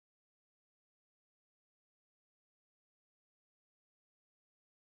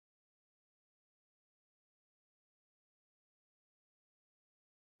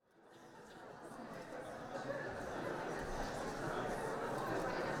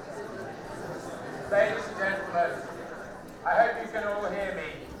Ladies and gentlemen, I hope you can all hear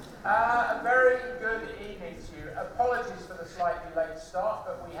me. A very good evening to you. Apologies for the slightly late start,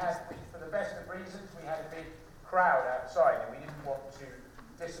 but we had, for the best of reasons, we had a big crowd outside and we didn't want to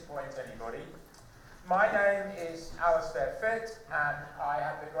disappoint anybody. My name is Alistair Fitt, and I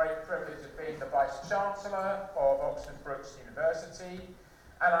have the great privilege of being the Vice-Chancellor of Oxford Brookes University,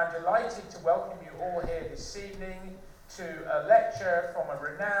 and I'm delighted to welcome you all here this evening to a lecture from a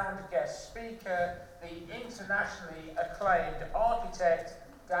renowned guest speaker, the internationally acclaimed architect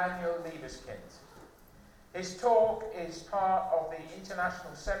Daniel Libeskind. His talk is part of the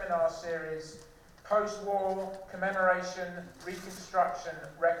international seminar series Post-War, Commemoration, Reconstruction,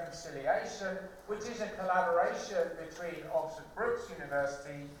 Reconciliation, which is a collaboration between Oxford Brookes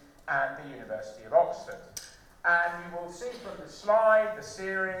University and the University of Oxford. And you will see from the slide, the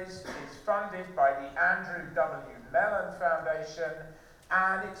series is funded by the Andrew W. Mellon Foundation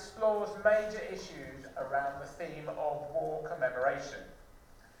and explores major issues around the theme of war commemoration.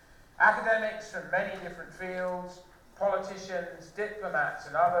 Academics from many different fields, politicians, diplomats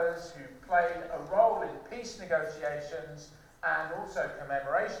and others who played a role in peace negotiations and also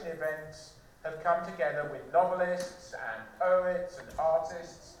commemoration events have come together with novelists and poets and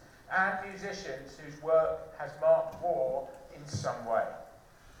artists and musicians whose work has marked war in some way.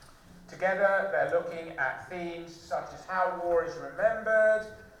 Together they're looking at themes such as how war is remembered,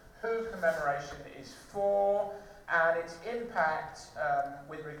 who commemoration is for, and its impact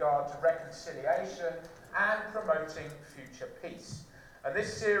with regard to reconciliation and promoting future peace. And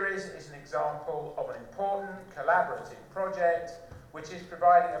this series is an example of an important collaborative project which is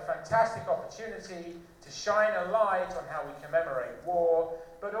providing a fantastic opportunity to shine a light on how we commemorate war,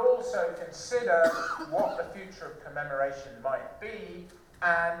 but also consider what the future of commemoration might be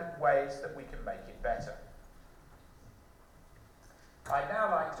and ways that we can make it better. I'd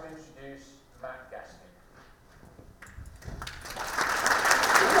now like to introduce Matt Gaskin.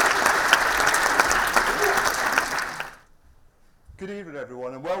 Good evening,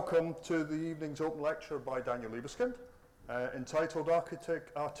 everyone, and welcome to the evening's open lecture by Daniel Libeskind, entitled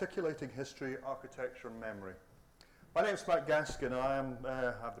Articulating History, Architecture and Memory. My name is Matt Gaskin, and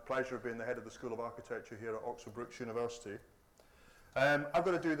I have the pleasure of being the head of the School of Architecture here at Oxford Brookes University. I've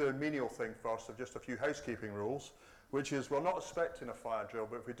got to do the menial thing first of just a few housekeeping rules, which is we're not expecting a fire drill,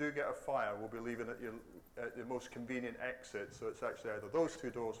 but if we do get a fire, we'll be leaving at the most convenient exit. So it's actually either those two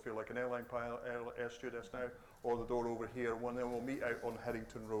doors, feel like an airline pilot, air stewardess now, or the door over here, and then we'll meet out on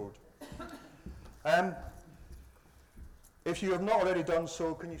Headington Road. If you have not already done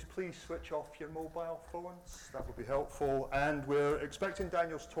so, can you please switch off your mobile phones? That would be helpful. And we're expecting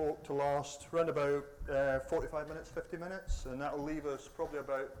Daniel's talk to last around about 45 minutes, 50 minutes, and that will leave us probably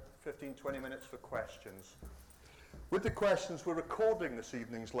about 15, 20 minutes for questions. With the questions, we're recording this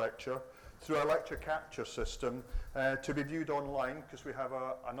evening's lecture through our lecture capture system to be viewed online, because we have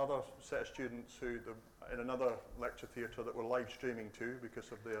another set of students who in another lecture theatre that we're live streaming to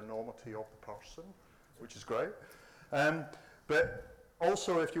because of the enormity of the person, which is great. But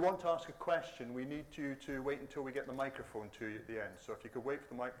also, if you want to ask a question, we need you to wait until we get the microphone to you at the end. So if you could wait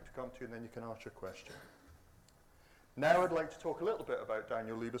for the mic to come to you, and then you can ask your question. Now I'd like to talk a little bit about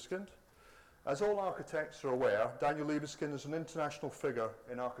Daniel Libeskind. As all architects are aware, Daniel Libeskind is an international figure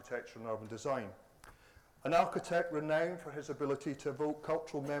in architecture and urban design. An architect renowned for his ability to evoke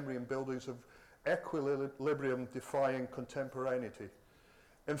cultural memory in buildings of equilibrium-defying contemporaneity.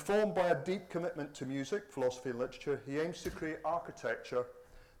 Informed by a deep commitment to music, philosophy and literature, he aims to create architecture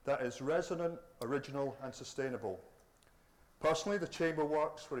that is resonant, original and sustainable. Personally, the chamber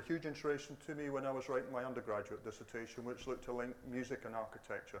works were a huge inspiration to me when I was writing my undergraduate dissertation, which looked to link music and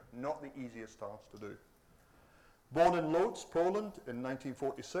architecture, not the easiest task to do. Born in Lodz, Poland in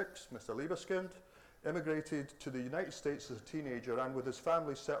 1946, Mr. Libeskind immigrated to the United States as a teenager and with his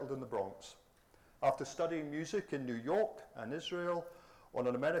family settled in the Bronx. After studying music in New York and Israel on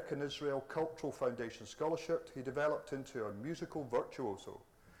an American-Israel Cultural Foundation scholarship, he developed into a musical virtuoso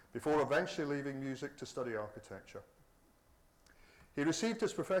before eventually leaving music to study architecture. He received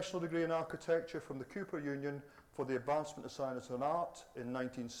his professional degree in architecture from the Cooper Union for the Advancement of Science and Art in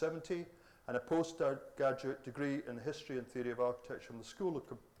 1970 and a postgraduate degree in History and Theory of Architecture from the School of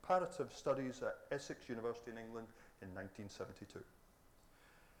Comparative Studies at Essex University in England in 1972.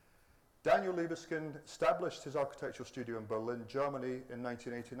 Daniel Libeskind established his architectural studio in Berlin, Germany in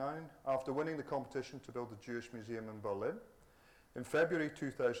 1989 after winning the competition to build the Jewish Museum in Berlin. In February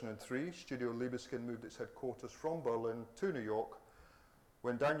 2003, Studio Libeskind moved its headquarters from Berlin to New York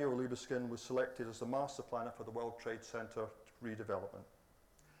when Daniel Libeskind was selected as the master planner for the World Trade Center redevelopment.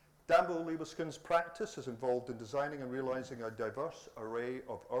 Danbo Liebeskind's practice is involved in designing and realising a diverse array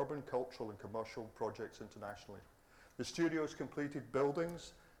of urban, cultural and commercial projects internationally. The studio has completed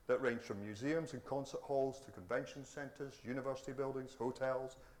buildings that range from museums and concert halls to convention centres, university buildings,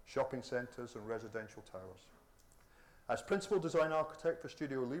 hotels, shopping centres and residential towers. As principal design architect for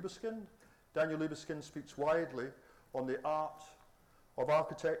Studio Liebeskind, Daniel Liebeskind speaks widely on the art of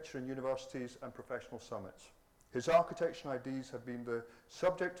architecture in universities and professional summits. His architecture ideas have been the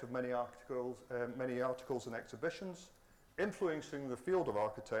subject of many articles and exhibitions, influencing the field of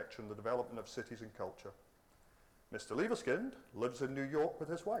architecture and the development of cities and culture. Mr. Liebeskind lives in New York with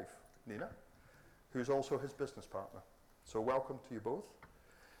his wife, Nina, who's also his business partner. So welcome to you both.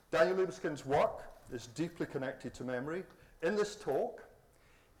 Daniel Liebeskind's work is deeply connected to memory. In this talk,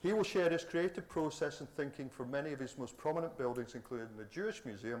 he will share his creative process and thinking for many of his most prominent buildings, including the Jewish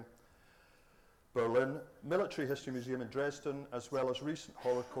Museum, Berlin, Military History Museum in Dresden, as well as recent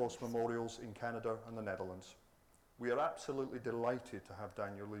Holocaust memorials in Canada and the Netherlands. We are absolutely delighted to have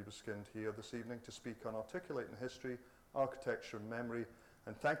Daniel Liebeskind here this evening to speak on articulating history, architecture and memory,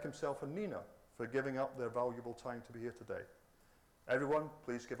 and thank himself and Nina for giving up their valuable time to be here today. Everyone,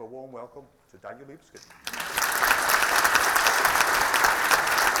 please give a warm welcome to Daniel Liebeskind.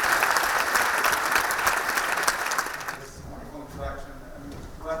 This wonderful introduction.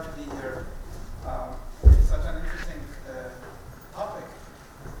 I'm glad to be here. It's such an interesting topic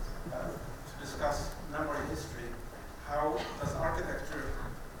to discuss memory history. How does architecture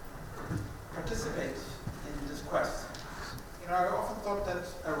participate in this quest? You know, I often thought that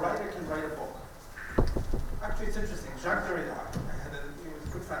a writer can write a book. Actually, it's interesting. Jacques Derrida, he was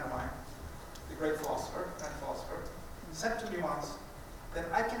a good friend of mine, the great philosopher, French philosopher, said to me once that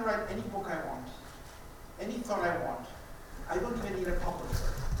I can write any book I want, any thought I want. I don't even need a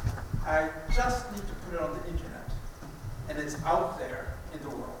publisher. I just need to put it on the internet, and it's out there in the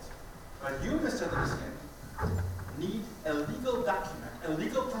world. But you, Mr. Liebeskind, need a legal document, a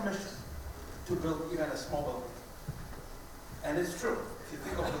legal permission to build even a small building. And it's true. If you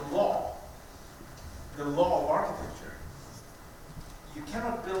think of the law of architecture, you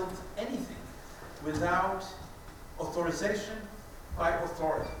cannot build anything without authorization by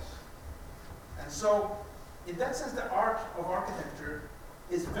authorities. And so, in that sense, the art of architecture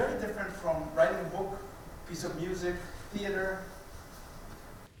is very different from writing a book, piece of music, theater.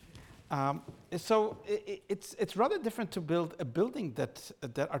 So it's rather different to build a building that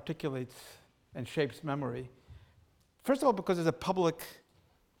articulates and shapes memory. First of all, because it's a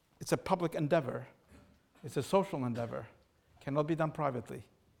public endeavor. It's a social endeavor. Cannot be done privately.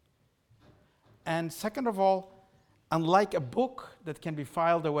 And second of all, unlike a book that can be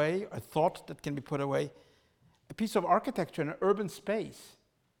filed away, a thought that can be put away, a piece of architecture in an urban space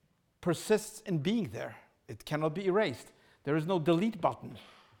persists in being there. It cannot be erased. There is no delete button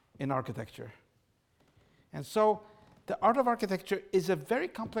in architecture. And so the art of architecture is a very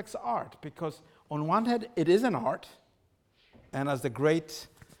complex art because on one hand, it is an art. And as the great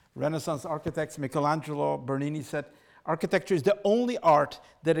Renaissance architects, Michelangelo, Bernini said, architecture is the only art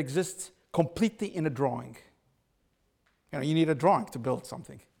that exists completely in a drawing. You know, you need a drawing to build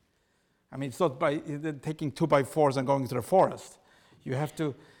something. I mean, it's not by taking 2x4s and going to the forest. You have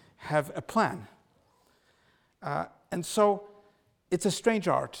to have a plan. And so it's a strange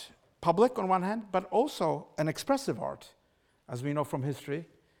art, public on one hand, but also an expressive art, as we know from history.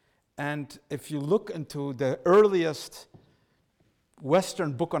 And if you look into the earliest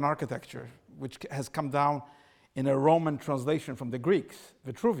Western book on architecture, which has come down in a Roman translation from the Greeks,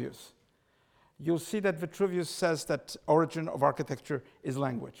 Vitruvius, you'll see that Vitruvius says that origin of architecture is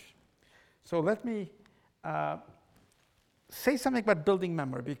language. So let me say something about building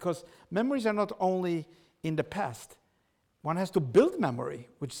memory, because memories are not only in the past. One has to build memory,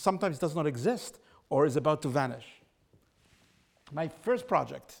 which sometimes does not exist or is about to vanish. My first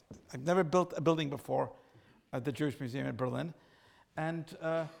project, I've never built a building before at the Jewish Museum in Berlin, and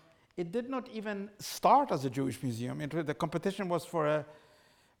it did not even start as a Jewish museum. The competition was for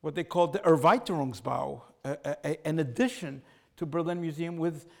what they called the Erweiterungsbau, an addition to Berlin Museum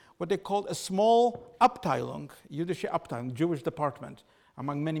with what they called a small Abteilung, Jüdische Abteilung, Jewish department,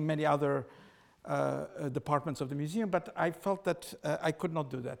 among many, many other departments of the museum. But I felt that I could not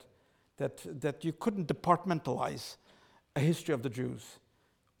do that you couldn't departmentalize a history of the Jews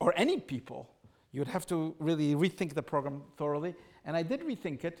or any people. You'd have to really rethink the program thoroughly. And I did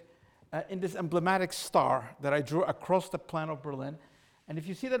rethink it in this emblematic star that I drew across the plan of Berlin. And if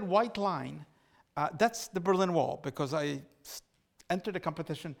you see that white line, that's the Berlin Wall, because I entered the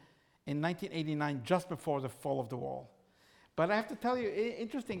competition in 1989, just before the fall of the wall. But I have to tell you,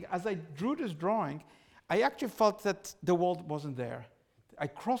 interesting, as I drew this drawing, I actually felt that the wall wasn't there. I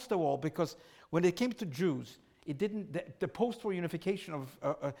crossed the wall because when it came to Jews, it didn't. The post-war unification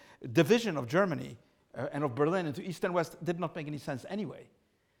of division of Germany and of Berlin into East and West did not make any sense anyway,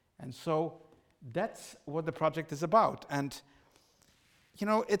 and so that's what the project is about. And you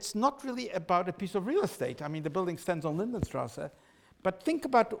know, it's not really about a piece of real estate. I mean, the building stands on Lindenstrasse, but think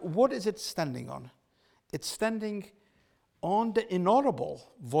about what is it standing on? It's standing on the inaudible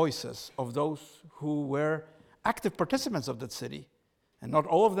voices of those who were active participants of that city. And not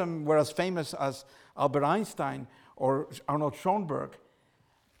all of them were as famous as Albert Einstein or Arnold Schoenberg.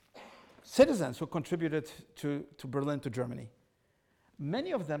 Citizens who contributed to Berlin, to Germany.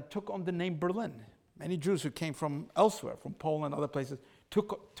 Many of them took on the name Berlin. Many Jews who came from elsewhere, from Poland and other places,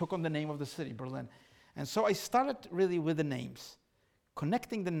 took on the name of the city, Berlin. And so I started really with the names,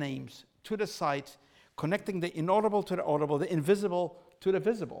 connecting the names to the site, connecting the inaudible to the audible, the invisible to the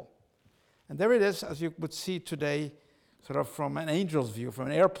visible. And there it is, as you would see today, sort of from an angel's view, from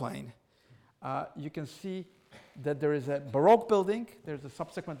an airplane. You can see that there is a Baroque building, there's a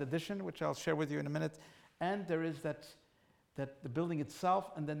subsequent addition, which I'll share with you in a minute, and there is that the building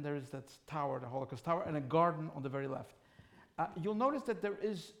itself, and then there is that tower, the Holocaust Tower, and a garden on the very left. You'll notice that there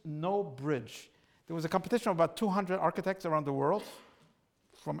is no bridge. There was a competition of about 200 architects around the world,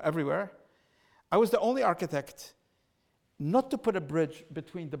 from everywhere. I was the only architect not to put a bridge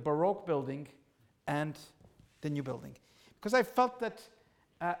between the Baroque building and the new building, because I felt that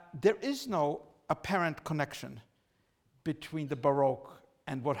there is no apparent connection between the Baroque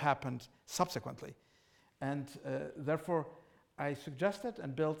and what happened subsequently. And therefore, I suggested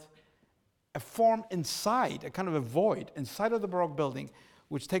and built a form inside, a kind of a void inside of the Baroque building,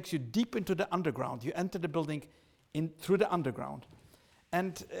 which takes you deep into the underground. You enter the building through the underground.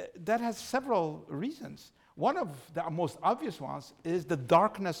 And that has several reasons. One of the most obvious ones is the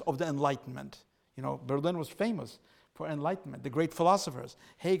darkness of the Enlightenment. You know, Berlin was famous for Enlightenment. The great philosophers,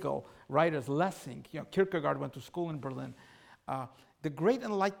 Hegel, writers, Lessing, Kierkegaard went to school in Berlin. The great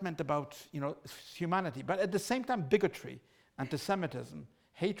Enlightenment about, humanity, but at the same time, bigotry, anti-Semitism,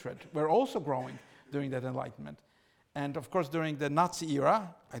 hatred were also growing during that Enlightenment. And of course, during the Nazi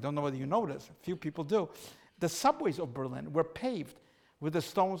era, I don't know whether you know this, few people do, the subways of Berlin were paved with the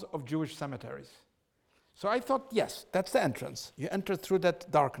stones of Jewish cemeteries. So I thought, yes, that's the entrance. You enter through that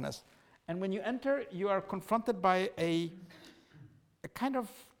darkness. And when you enter, you are confronted by a kind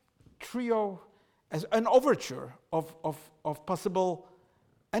of trio, as an overture of possible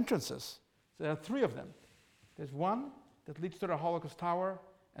entrances. So there are three of them. There's one that leads to the Holocaust Tower,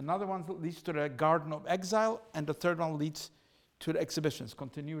 another one that leads to the Garden of Exile, and the third one leads to the exhibitions,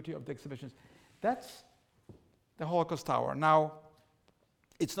 continuity of the exhibitions. That's the Holocaust Tower. Now,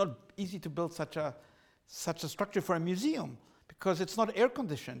 it's not easy to build such a structure for a museum, because it's not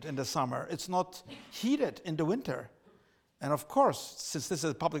air-conditioned in the summer, it's not heated in the winter. And of course, since this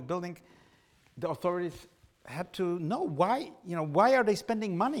is a public building, the authorities had to know why are they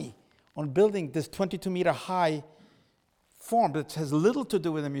spending money on building this 22-meter high form that has little to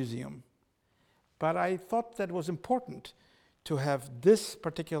do with a museum. But I thought that was important to have this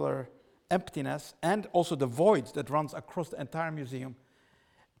particular emptiness and also the void that runs across the entire museum,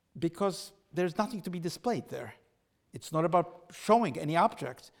 because there's nothing to be displayed there. It's not about showing any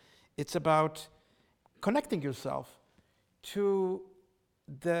object. It's about connecting yourself to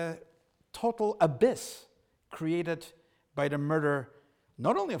the total abyss created by the murder,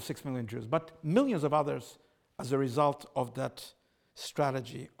 not only of 6 million Jews, but millions of others as a result of that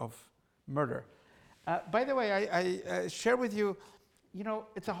strategy of murder. By the way, I share with you,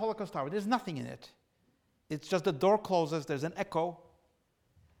 it's a Holocaust Tower. There's nothing in it. It's just the door closes, there's an echo,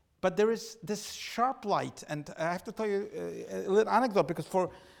 but there is this sharp light. And I have to tell you a little anecdote, because for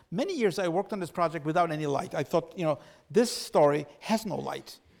many years I worked on this project without any light. I thought, this story has no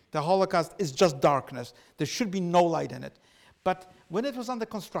light. The Holocaust is just darkness. There should be no light in it. But when it was under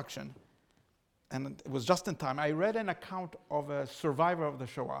construction, and it was just in time, I read an account of a survivor of the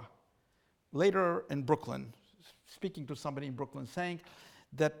Shoah, later in Brooklyn, speaking to somebody in Brooklyn, saying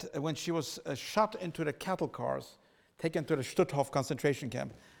that when she was shot into the cattle cars, taken to the Stutthof concentration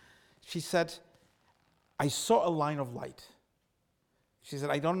camp, she said, I saw a line of light. She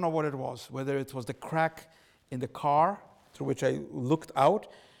said, I don't know what it was, whether it was the crack in the car through which I looked out,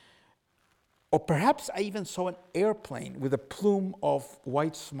 or perhaps I even saw an airplane with a plume of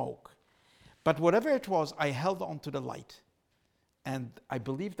white smoke. But whatever it was, I held on to the light. And I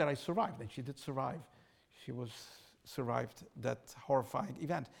believe that I survived, and she did survive. She survived that horrifying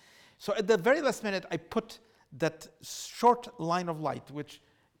event. So at the very last minute, I put that short line of light, which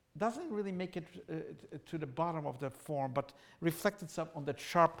doesn't really make it to the bottom of the form, but reflects itself on that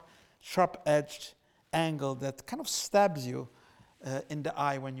sharp-edged angle that kind of stabs you in the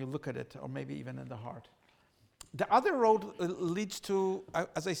eye when you look at it, or maybe even in the heart. The other road leads to,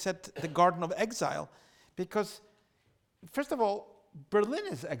 as I said, the Garden of Exile, because, first of all, Berlin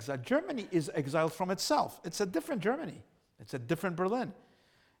is exiled. Germany is exiled from itself. It's a different Germany. It's a different Berlin.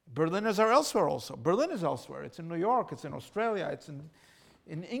 Berliners are elsewhere also. Berlin is elsewhere. It's in New York. It's in Australia. It's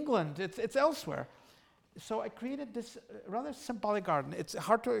in England. It's elsewhere. So I created this rather symbolic garden. It's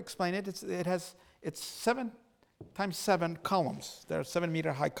hard to explain it. It's 7 times 7 columns. There are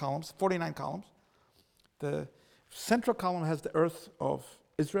 7-meter high columns, 49 columns. The central column has the earth of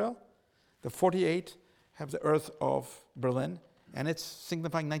Israel. The 48 have the earth of Berlin, and it's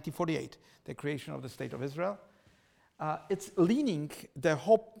signifying 1948, the creation of the State of Israel. It's leaning, the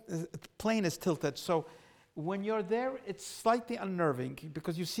whole plane is tilted, so when you're there, it's slightly unnerving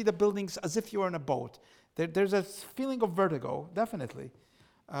because you see the buildings as if you're in a boat. There's a feeling of vertigo, definitely,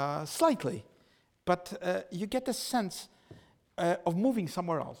 slightly, but you get the sense of moving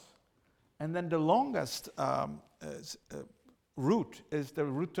somewhere else. And then the longest route is the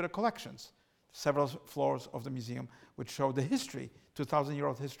route to the collections, several floors of the museum, which show the history,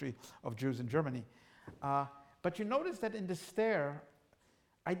 2,000-year-old history of Jews in Germany. But you notice that in the stair,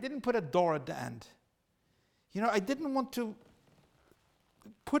 I didn't put a door at the end. You know, I didn't want to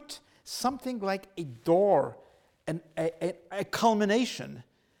put something like a door, a culmination,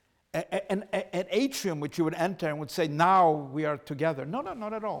 an atrium which you would enter and would say, now we are together. No,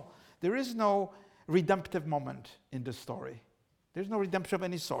 not at all. There is no redemptive moment in this story. There's no redemption of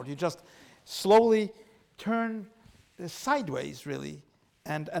any sort. You just slowly turn sideways, really,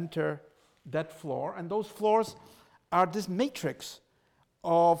 and enter that floor. And those floors are this matrix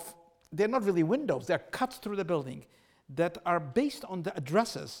of, they're not really windows, they're cuts through the building that are based on the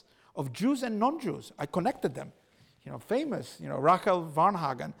addresses of Jews and non-Jews. I connected them. You know, famous, you know, Rachel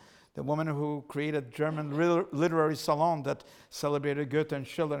Varnhagen, the woman who created German literary salon that celebrated Goethe and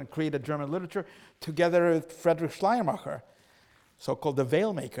Schiller and created German literature, together with Friedrich Schleiermacher, so-called the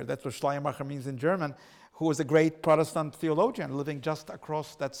veil maker. That's what Schleiermacher means in German, who was a great Protestant theologian living just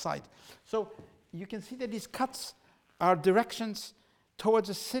across that site. So you can see that these cuts are directions towards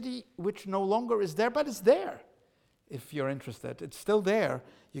a city which no longer is there, but it's there. If you're interested, it's still there.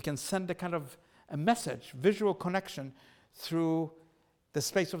 You can send a kind of a message, visual connection through the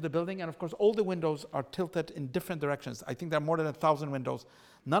space of the building, and of course all the windows are tilted in different directions. I think there are more than 1,000 windows.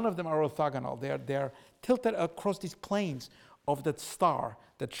 None of them are orthogonal. They're tilted across these planes of that star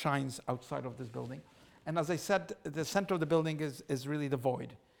that shines outside of this building. And as I said, the center of the building is really the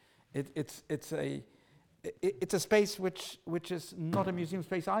void. It's a space which is not a museum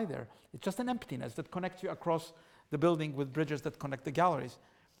space either. It's just an emptiness that connects you across the building with bridges that connect the galleries.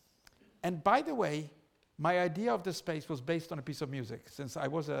 And by the way, my idea of this space was based on a piece of music, since I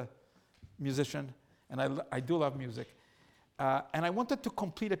was a musician, and I do love music. And I wanted to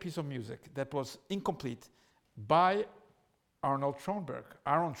complete a piece of music that was incomplete by Aaron Schoenberg.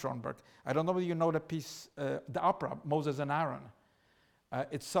 I don't know whether you know the piece, the opera, Moses and Aaron.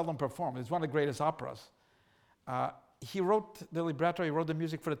 It's seldom performed. It's one of the greatest operas. He wrote the libretto, he wrote the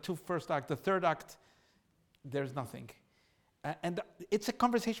music for the 2 first acts. The 3rd act, there's nothing. And it's a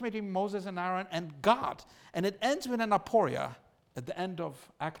conversation between Moses and Aaron and God. And it ends with an aporia at the end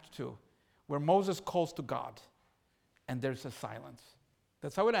of Act 2, where Moses calls to God, and there's a silence.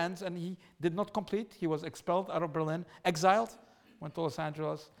 That's how it ends, and he did not complete. He was expelled out of Berlin, exiled, went to Los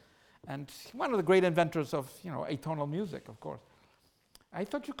Angeles, and one of the great inventors of, you know, atonal music, of course. I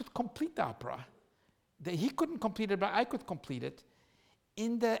thought you could complete the opera. He couldn't complete it, but I could complete it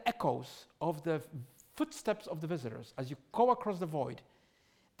in the echoes of the footsteps of the visitors. As you go across the void,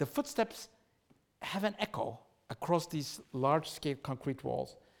 the footsteps have an echo across these large-scale concrete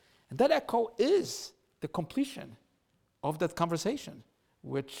walls. And that echo is the completion of that conversation,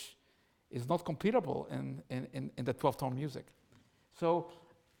 which is not completable in the 12-tone music. So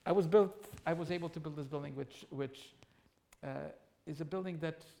I was able to build this building, which is a building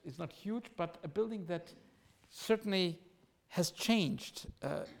that is not huge, but a building that certainly has changed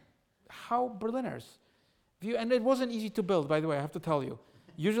how Berliners view, and it wasn't easy to build, by the way, I have to tell you.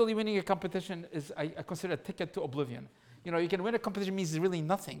 Usually winning a competition is, I consider, a ticket to oblivion. You know, you can win a competition means really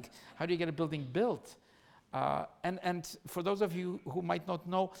nothing. How do you get a building built? And for those of you who might not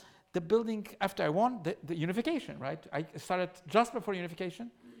know, the building, after I won, the unification, right? I started just before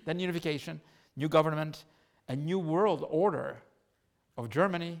unification, then unification, new government, a new world order of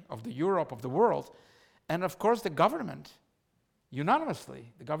Germany, of the Europe, of the world. And of course, the government,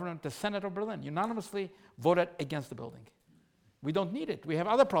 unanimously, the Senate of Berlin, unanimously voted against the building. We don't need it. We have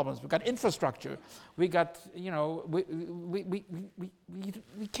other problems. We've got infrastructure. We got, we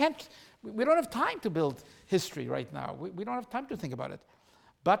can't, we don't have time to build history right now. We don't have time to think about it.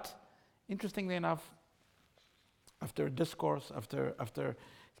 But interestingly enough, after discourse, after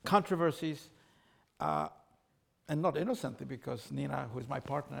controversies, and not innocently, because Nina, who is my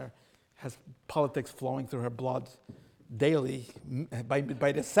partner, has politics flowing through her blood daily, by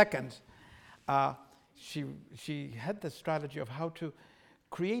the second. She had the strategy of how to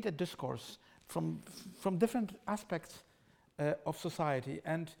create a discourse from different aspects of society,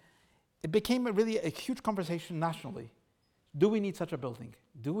 and it became really a huge conversation nationally. Do we need such a building?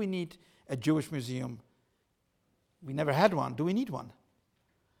 Do we need a Jewish museum? We never had one. Do we need one?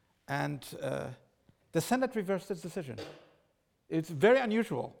 And the Senate reversed its decision. It's very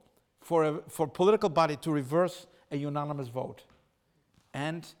unusual for a political body to reverse a unanimous vote.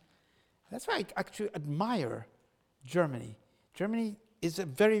 And that's why I actually admire Germany. Germany is a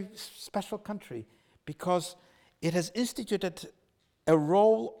very special country because it has instituted a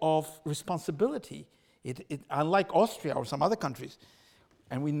role of responsibility. It unlike Austria or some other countries,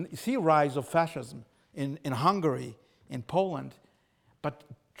 and we see a rise of fascism in Hungary, in Poland, but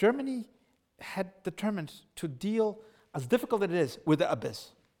Germany had determined to deal, as difficult as it is, with the abyss.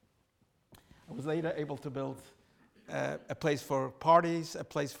 I was later able to build a place for parties, a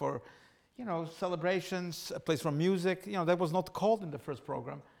place for celebrations, a place for music. That was not called in the first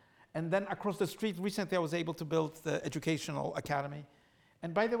program. And then across the street, recently I was able to build the educational academy.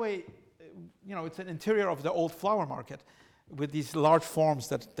 And by the way, it's an interior of the old flower market with these large forms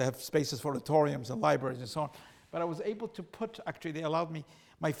that have spaces for auditoriums and libraries and so on. But I was able to they allowed me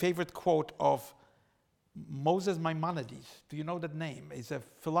my favorite quote of Moses Maimonides. Do you know that name? He's a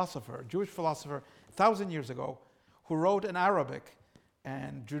philosopher, Jewish philosopher, 1,000 years ago, who wrote in Arabic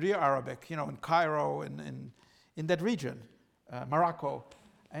and Judeo-Arabic, in Cairo, in that region, Morocco.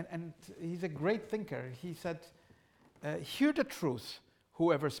 And he's a great thinker. He said, hear the truth,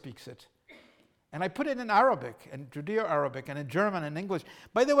 whoever speaks it. And I put it in Arabic, and Judeo-Arabic, and in German and English.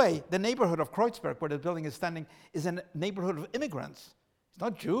 By the way, the neighborhood of Kreuzberg, where the building is standing, is a neighborhood of immigrants. It's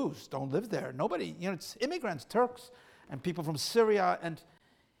not Jews, don't live there. Nobody, it's immigrants, Turks, and people from Syria. And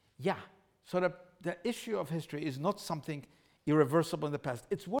so the issue of history is not something irreversible in the past.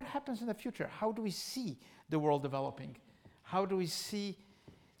 It's what happens in the future. How do we see the world developing? How do we see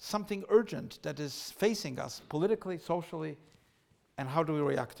something urgent that is facing us politically, socially, and how do we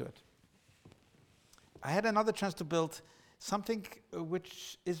react to it? I had another chance to build something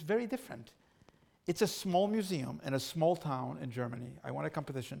which is very different. It's a small museum in a small town in Germany. I won a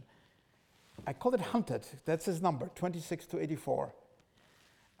competition. I called it Hunted. That's his number, 26 to 84.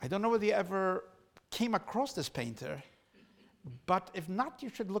 I don't know whether you ever came across this painter, but if not, you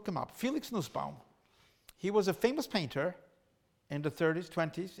should look him up. Felix Nussbaum. He was a famous painter in the 30s,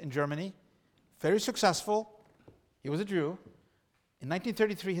 20s in Germany, very successful. He was a Jew. In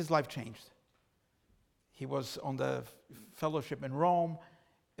 1933, his life changed. He was on the fellowship in Rome.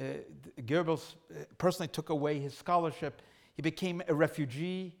 Goebbels personally took away his scholarship. He became a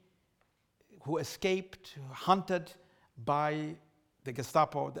refugee who escaped, hunted by the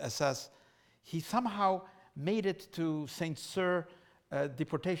Gestapo, the SS. He somehow made it to Saint-Cyr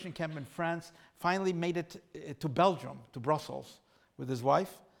deportation camp in France, finally made it to Belgium, to Brussels, with his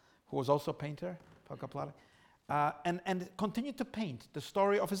wife, who was also a painter, Polka Platek, and continued to paint the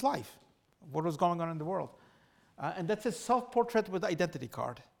story of his life, what was going on in the world. And that's his self-portrait with identity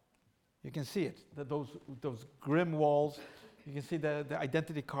card. You can see it, those grim walls. You can see the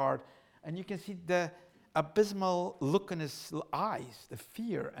identity card, and you can see the abysmal look in his eyes, the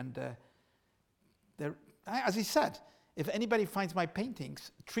fear, and as he said, if anybody finds my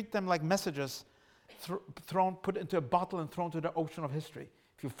paintings, treat them like messages put into a bottle and thrown to the ocean of history.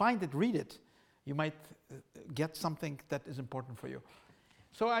 If you find it, read it. You might get something that is important for you.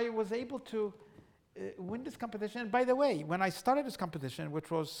 So I was able to win this competition. And by the way, when I started this competition,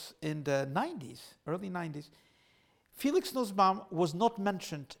 which was in the 90s, early 90s, Felix Nussbaum was not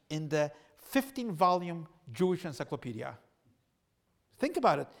mentioned in the 15-volume Jewish encyclopedia. Think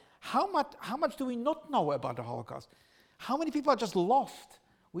about it. How much do we not know about the Holocaust? How many people are just lost?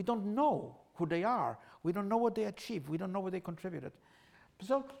 We don't know who they are. We don't know what they achieved. We don't know what they contributed.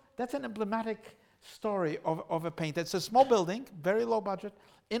 So that's an emblematic story of a painter. It's a small building, very low budget,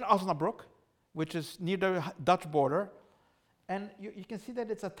 in Osnabrück, which is near the Dutch border. And you can see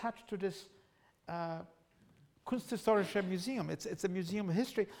that it's attached to this Kunsthistorische Museum. It's a museum of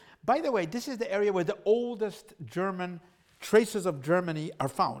history. By the way, this is the area where the oldest German traces of Germany are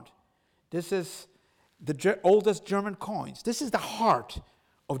found. This is the oldest German coins. This is the heart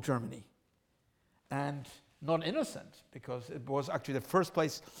of Germany. And not innocent, because it was actually the first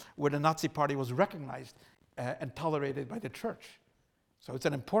place where the Nazi Party was recognized and tolerated by the church. So it's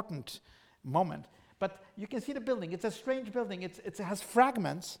an important moment. But you can see the building. It's a strange building. It has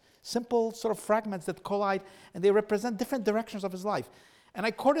fragments, simple sort of fragments that collide, and they represent different directions of his life. And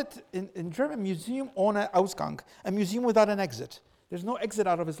I called it in German, Museum ohne Ausgang, a museum without an exit. There's no exit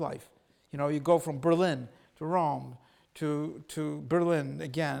out of his life. You know, you go from Berlin to Rome, to Berlin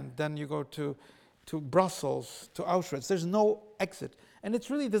again, then you go to Brussels, to Auschwitz. There's no exit. And it's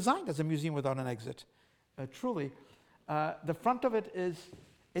really designed as a museum without an exit, truly. The front of it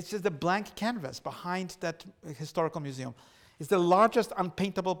it's just a blank canvas behind that historical museum. It's the largest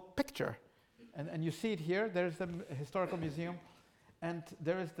unpaintable picture. And you see it here. There's the historical museum. And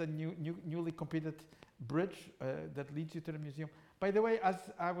there is the newly completed bridge that leads you to the museum. By the way, as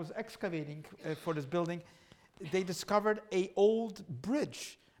I was excavating for this building, they discovered an old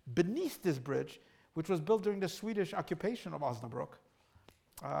bridge beneath this bridge, which was built during the Swedish occupation of Osnabrück.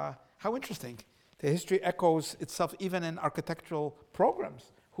 How interesting. The history echoes itself even in architectural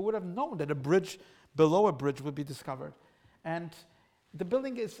programs. Who would have known that a bridge below a bridge would be discovered? And the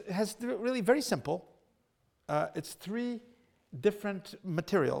building has really very simple. It's three different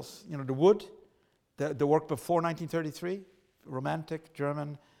materials. You know, the wood, the work before 1933, Romantic,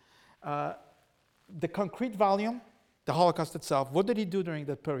 German. The concrete volume, the Holocaust itself. What did he do during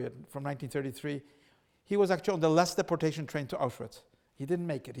that period from 1933? He was actually on the last deportation train to Auschwitz. He didn't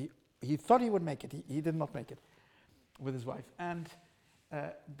make it. He thought he would make it. He did not make it with his wife. And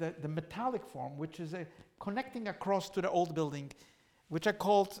the metallic form, which is connecting across to the old building, which I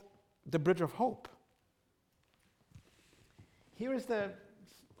called the Bridge of Hope. Here is a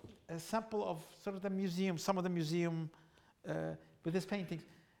sample of sort of the museum, some of the museum with his paintings.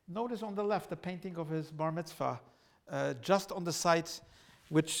 Notice on the left the painting of his bar mitzvah, just on the site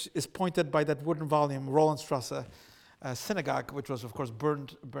which is pointed by that wooden volume, Rolandstrasse synagogue, which was of course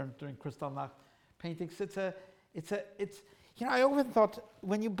burned during Kristallnacht. Paintings. It's you know, I often thought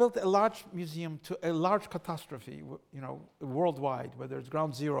when you build a large museum to a large catastrophe, you know, worldwide, whether it's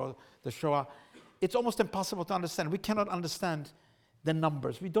Ground Zero, the Shoah, it's almost impossible to understand. We cannot understand the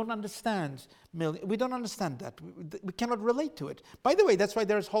numbers. We don't understand we don't understand that. We cannot relate to it. By the way, that's why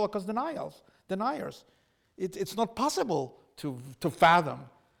there's Holocaust deniers. It's not possible to fathom.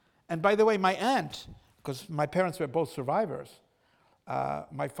 And by the way, my aunt, because my parents were both survivors,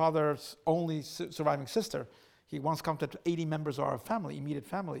 my father's only surviving sister, he once counted 80 members of our family, immediate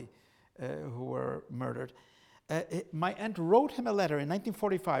family, who were murdered. My aunt wrote him a letter in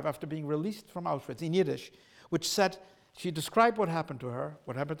 1945 after being released from Auschwitz in Yiddish, which said, she described what happened to her.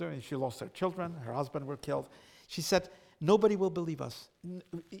 She lost her children, her husband were killed. She said, nobody will believe us.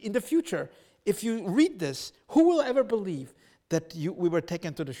 In the future, if you read this, who will ever believe that we were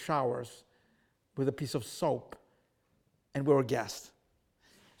taken to the showers with a piece of soap and we were gassed?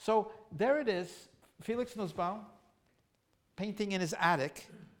 So there it is, Felix Nussbaum, painting in his attic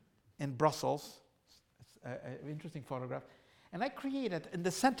in Brussels. It's an interesting photograph. And I created in the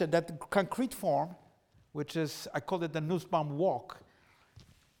center that concrete form, which is, I called it the Nussbaum Walk.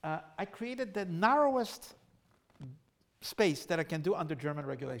 I created the narrowest space that I can do under German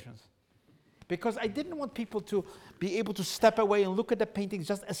regulations. Because I didn't want people to be able to step away and look at the paintings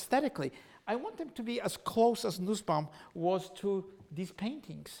just aesthetically. I want them to be as close as Nussbaum was to these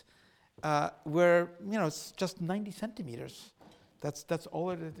paintings, where, you know, it's just 90 centimeters. That's all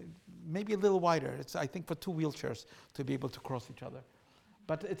it is, maybe a little wider. It's, I think, for two wheelchairs to be able to cross each other.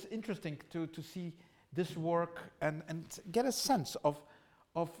 But it's interesting to see this work and get a sense of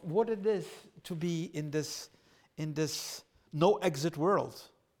what it is to be in this no exit world,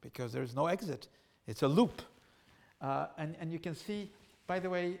 because there's no exit. It's a loop. And you can see, by the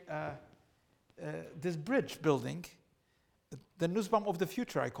way, this bridge building, the Nussbaum of the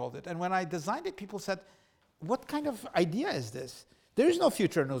future, I called it. And when I designed it, people said, what kind of idea is this? There is no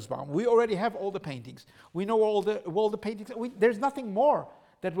future Nussbaum. We already have all the paintings. We know all the paintings. There's nothing more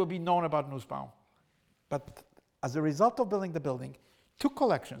that will be known about Nussbaum. But as a result of building the building, two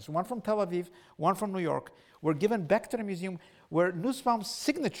collections, one from Tel Aviv, one from New York, were given back to the museum where Nussbaum's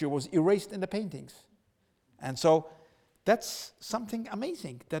signature was erased in the paintings. And so that's something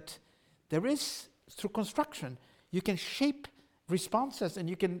amazing, that there is, through construction, you can shape responses and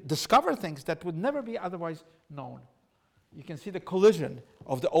you can discover things that would never be otherwise known. You can see the collision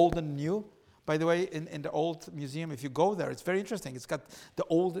of the old and new. By the way, in the old museum, if you go there, it's very interesting. It's got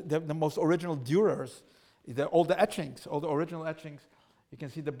the most original Dürers, all the etchings, all the original etchings. You can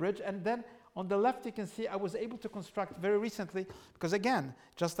see the bridge. And then on the left, you can see I was able to construct very recently, because again,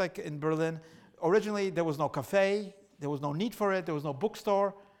 just like in Berlin, originally there was no cafe, there was no need for it, there was no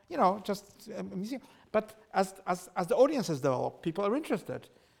bookstore, you know, just a museum. But as the audience has developed, people are interested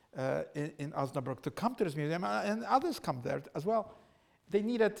in Osnabrück to come to this museum, and others come there as well. They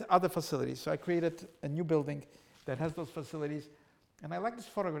needed other facilities, so I created a new building that has those facilities. And I like this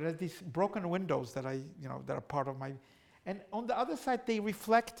photograph. There's these broken windows that that are part of my. And on the other side, they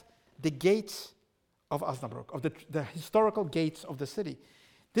reflect the gates of Osnabrück, of the historical gates of the city.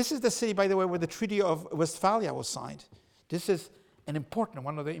 This is the city, by the way, where the Treaty of Westphalia was signed. This is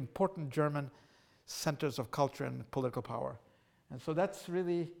one of the important German centers of culture and political power. And so that's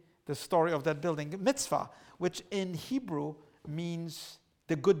really the story of that building. Mitzvah, which in Hebrew means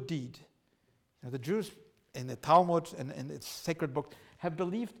the good deed. The Jews in the Talmud and in its sacred book have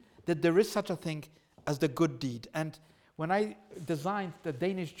believed that there is such a thing as the good deed. And when I designed the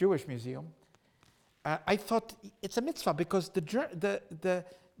Danish Jewish Museum, I thought it's a mitzvah because the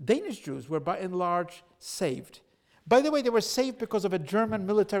Danish Jews were by and large saved. By the way, they were saved because of a German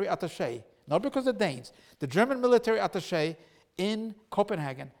military attaché, not because of the Danes. The German military attaché in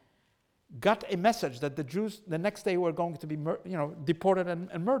Copenhagen got a message that the Jews the next day were going to be deported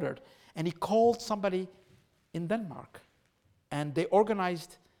and murdered. And he called somebody in Denmark. And they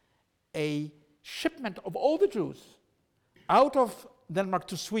organized a shipment of all the Jews out of Denmark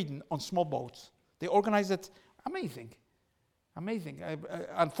to Sweden on small boats. They organized it. Amazing.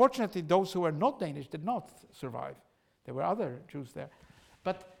 Unfortunately, those who were not Danish did not survive. There were other Jews there.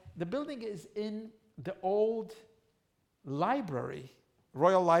 But the building is in the old library,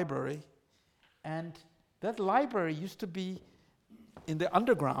 Royal Library. And that library used to be in the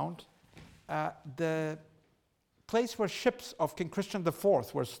underground, the place where ships of King Christian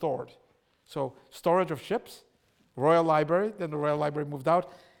IV were stored. So storage of ships, Royal Library, then the Royal Library moved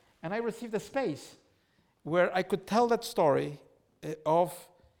out, and I received a space where I could tell that story of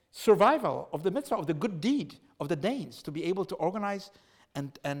survival, of the mitzvah, of the good deed of the Danes, to be able to organize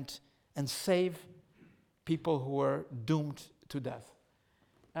and save people who were doomed to death.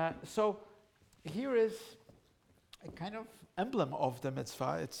 So here is a kind of emblem of the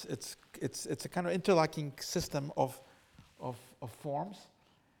mitzvah. It's a kind of interlocking system of forms.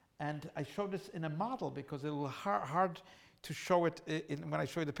 And I show this in a model because it will be hard to show it when I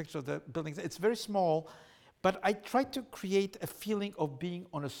show you the picture of the buildings. It's very small, but I try to create a feeling of being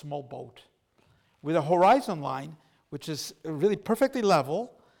on a small boat with a horizon line, which is really perfectly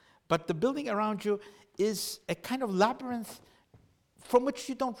level, but the building around you is a kind of labyrinth from which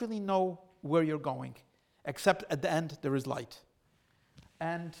you don't really know where you're going, except at the end there is light.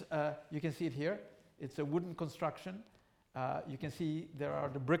 And you can see it here. It's a wooden construction. You can see there are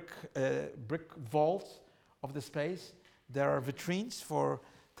the brick vaults of the space. There are vitrines for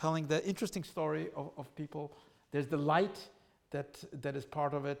telling the interesting story of people. There's the light that is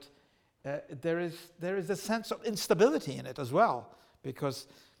part of it. There is a sense of instability in it as well, because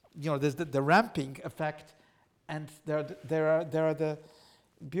there's the ramping effect, and there are the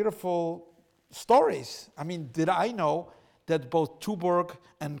beautiful stories. I mean, did I know that both Tuborg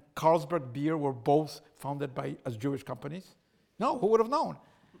and Carlsberg beer were both founded as Jewish companies? No, who would have known?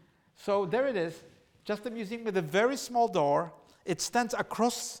 So there it is, just a museum with a very small door. It stands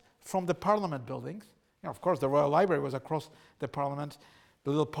across from the Parliament buildings. Of course, the Royal Library was across the Parliament,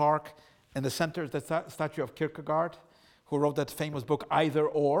 the little park. In the center is the statue of Kierkegaard, who wrote that famous book, Either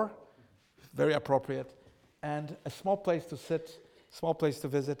Or, very appropriate. And a small place to sit, small place to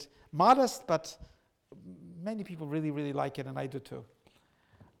visit. Modest, but many people really, really like it, and I do too.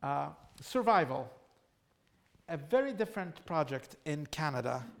 Survival. A very different project in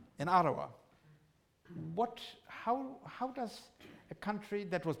Canada, in Ottawa. How does a country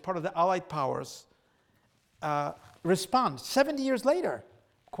that was part of the Allied powers respond 70 years later?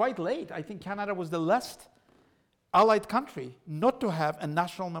 Quite late. I think Canada was the last Allied country not to have a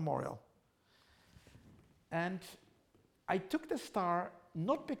national memorial. And I took the star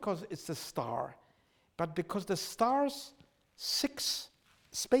not because it's a star, but because the star's 6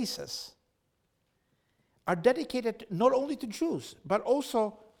 spaces are dedicated not only to Jews, but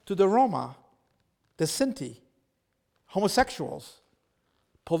also to the Roma, the Sinti, homosexuals,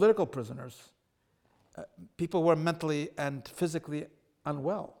 political prisoners, people who were mentally and physically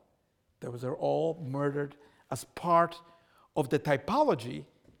unwell. They're all murdered as part of the typology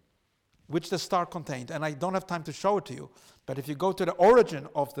which the star contained. And I don't have time to show it to you, but if you go to the origin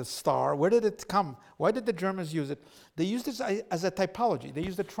of the star, where did it come? Why did the Germans use it? They used it as a typology. They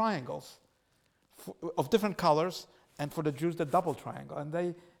used the triangles of different colors, and for the Jews, the double triangle. And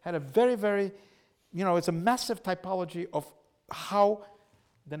they had a very, very, it's a massive typology of how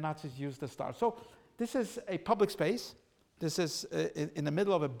the Nazis used the star. So this is a public space. This is in the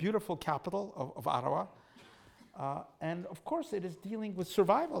middle of a beautiful capital of Ottawa. And of course, it is dealing with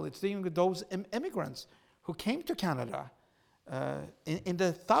survival. It's dealing with those immigrants who came to Canada in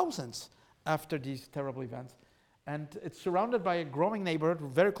the thousands after these terrible events. And it's surrounded by a growing neighborhood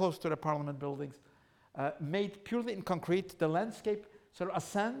very close to the Parliament buildings, made purely in concrete. The landscape sort of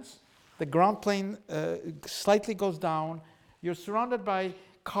ascends, the ground plane slightly goes down. You're surrounded by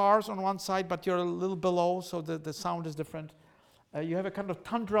cars on one side, but you're a little below, so the sound is different. You have a kind of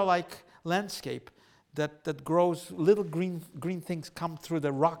tundra-like landscape that grows. Little green things come through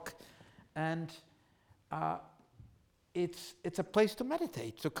the rock, and it's a place to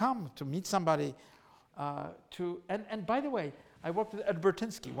meditate, to come, to meet somebody. And by the way, I worked with Ed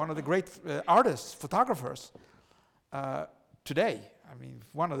Burtynsky, one of the great artists, photographers today. I mean,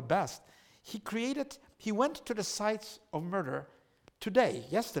 one of the best. He went to the sites of murder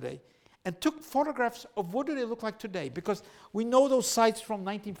yesterday, and took photographs of what do they look like today, because we know those sites from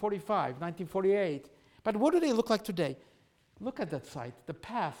 1945, 1948, but what do they look like today? Look at that site, the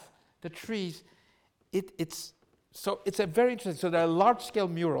path, the trees. It's a very interesting. So there are large-scale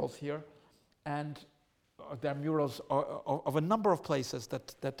murals here, and there are murals of a number of places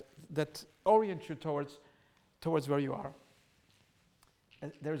that orient you towards where you are.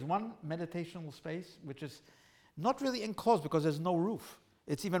 There's one meditational space which is not really enclosed because there's no roof.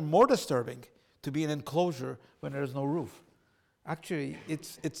 It's even more disturbing to be in an enclosure when there's no roof. Actually,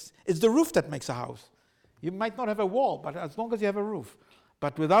 it's the roof that makes a house. You might not have a wall, but as long as you have a roof.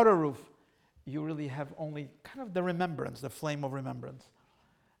 But without a roof, you really have only kind of the remembrance, the flame of remembrance.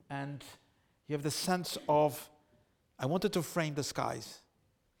 And you have the sense of, I wanted to frame the skies.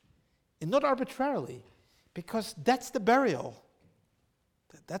 And not arbitrarily, because that's the burial.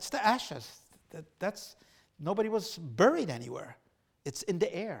 That's the ashes. Nobody was buried anywhere. It's in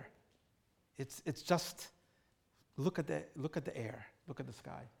the air. It's just look at the air, look at the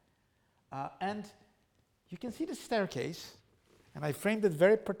sky, and you can see the staircase. And I framed it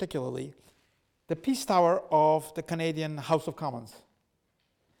very particularly, the Peace Tower of the Canadian House of Commons.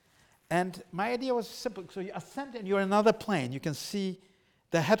 And my idea was simple. So you ascend and you're in another plane. You can see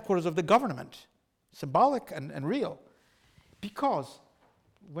the headquarters of the government, symbolic and real, because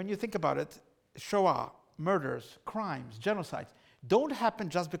when you think about it, Shoah, murders, crimes, genocides don't happen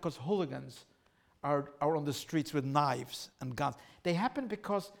just because hooligans are on the streets with knives and guns. They happen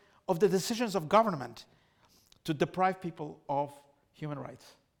because of the decisions of government to deprive people of human rights.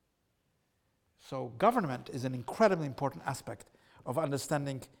 So government is an incredibly important aspect of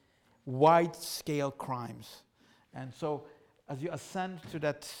understanding wide-scale crimes. And so as you ascend to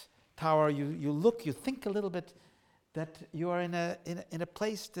that tower, you look, you think a little bit that you are in a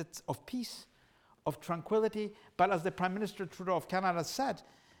place that's of peace, of tranquility. But as the Prime Minister Trudeau of Canada said,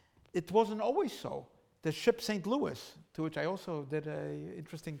 it wasn't always so. The ship St. Louis, to which I also did an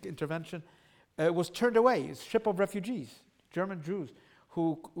interesting intervention, was turned away. It's a ship of refugees, German Jews,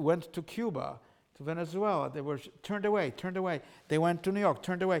 who went to Cuba, to Venezuela. They were turned away. They went to New York,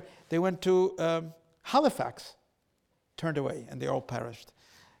 turned away. They went to Halifax, turned away, and they all perished.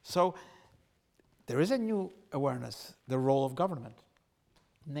 So there is a new awareness, the role of government.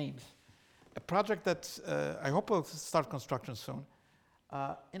 Names. A project that I hope will start construction soon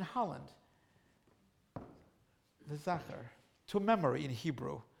in Holland. The Zacher, to memory in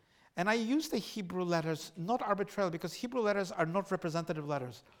Hebrew. And I use the Hebrew letters not arbitrarily, because Hebrew letters are not representative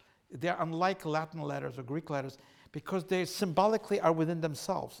letters. They're unlike Latin letters or Greek letters because they symbolically are within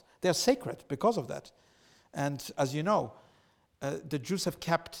themselves. They're sacred because of that. And as you know, the Jews have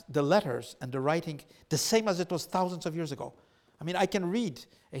kept the letters and the writing the same as it was thousands of years ago. I mean, I can read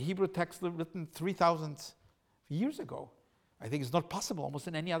a Hebrew text written 3,000 years ago. I think it's not possible almost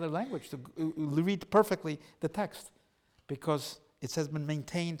in any other language to read perfectly the text because it has been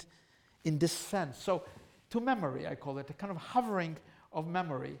maintained in this sense. So to memory, I call it, a kind of hovering of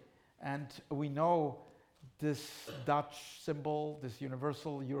memory. And we know this Dutch symbol, this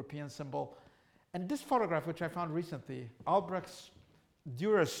universal European symbol. And this photograph, which I found recently, Albrecht's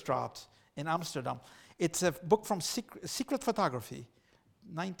Durenstraat in Amsterdam, it's a book from Secret Photography,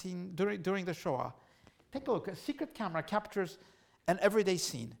 during the Shoah. Take a look. A secret camera captures an everyday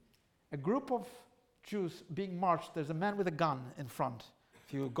scene. A group of Jews being marched. There's a man with a gun in front.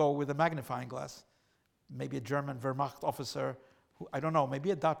 If you go with a magnifying glass, maybe a German Wehrmacht officer, who, I don't know,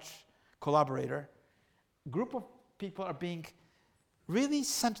 maybe a Dutch collaborator. A group of people are being really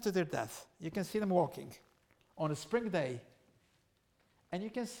sent to their death. You can see them walking on a spring day. And you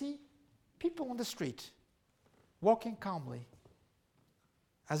can see people on the street walking calmly,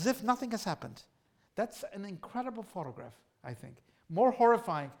 as if nothing has happened. That's an incredible photograph, I think. More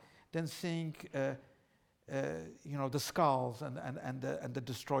horrifying than seeing the skulls and the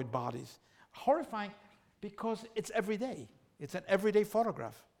destroyed bodies. Horrifying because it's every day. It's an everyday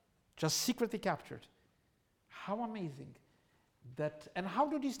photograph, just secretly captured. How amazing that, and how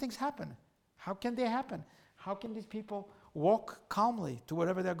do these things happen? How can they happen? How can these people walk calmly to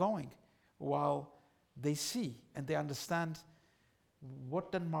wherever they're going while they see and they understand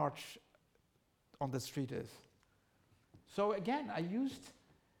what the march on the street is? So again, I used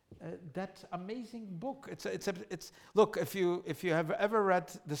that amazing book. It's look, if you have ever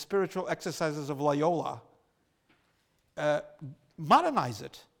read The Spiritual Exercises of Loyola, modernize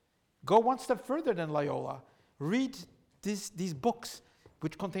it. Go one step further than Loyola. Read these books,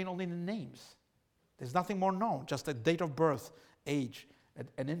 which contain only the names. There's nothing more known, just a date of birth, age,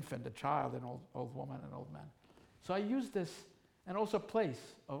 an infant, a child, an old woman, an old man. So I used this, and also place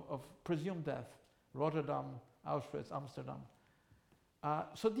of presumed death, Rotterdam, Auschwitz, Amsterdam.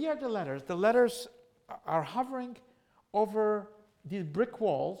 So these are the letters. The letters are hovering over these brick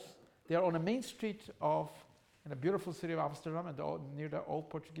walls. They are on a main street in the beautiful city of Amsterdam, and near the old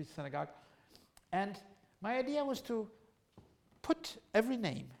Portuguese synagogue. And my idea was to put every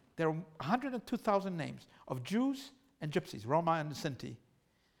name. There are 102,000 names of Jews and Gypsies, Roma and Sinti,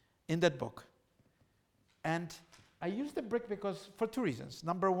 in that book. And I used the brick for two reasons.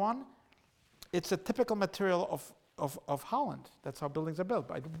 Number one, it's a typical material of Holland. That's how buildings are built,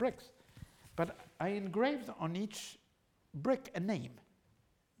 by bricks. But I engraved on each brick a name,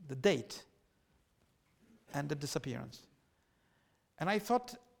 the date, and the disappearance. And I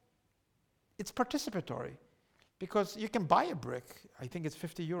thought it's participatory, because you can buy a brick. I think it's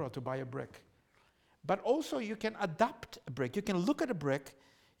 €50 to buy a brick. But also you can adapt a brick. You can look at a brick,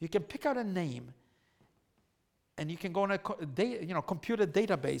 you can pick out a name, and you can go on a computer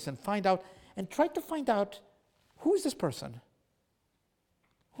database and find out, and try to find out, who is this person?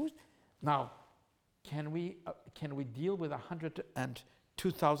 Now, can we deal with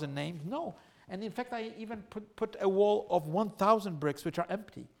 102,000 names? No. And in fact, I even put a wall of 1,000 bricks which are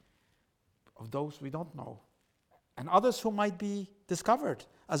empty. Of those we don't know. And others who might be discovered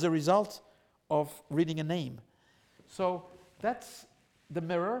as a result of reading a name. So that's the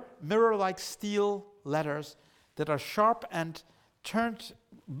mirror-like steel letters that are sharp and turned,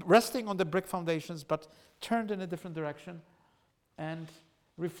 resting on the brick foundations, but turned in a different direction, and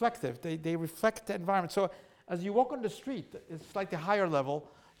reflective. They reflect the environment. So as you walk on the street, it's slightly higher level,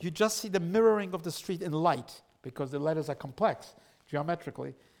 you just see the mirroring of the street in light, because the letters are complex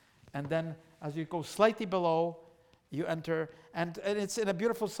geometrically. And then as you go slightly below, you enter, and it's in a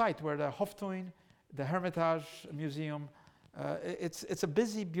beautiful site where the Hoftuin, the Hermitage Museum, it's a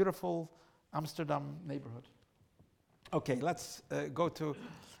busy, beautiful Amsterdam neighborhood. Okay, let's go to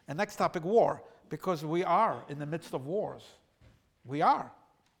a next topic, war, because we are in the midst of wars. We are.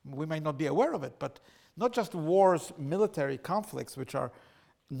 We may not be aware of it, but not just wars, military conflicts, which are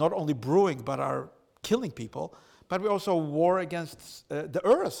not only brewing, but are killing people, but we also war against the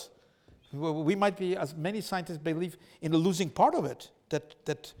earth. We might be, as many scientists believe, in the losing part of it,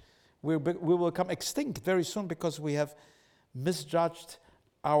 that we will become extinct very soon because we have misjudged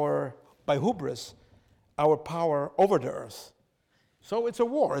by hubris, our power over the earth. So it's a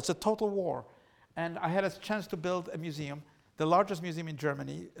war, it's a total war. And I had a chance to build a museum, the largest museum in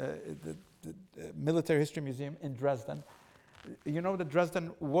Germany, the Military History Museum in Dresden. You know that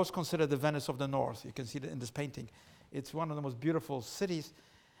Dresden was considered the Venice of the North. You can see that in this painting. It's one of the most beautiful cities.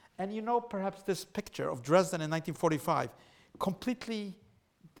 And you know perhaps this picture of Dresden in 1945, completely,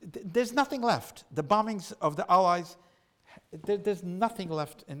 there's nothing left. The bombings of the Allies, there's nothing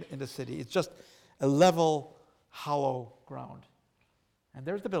left in the city. It's just a level, hollow ground. And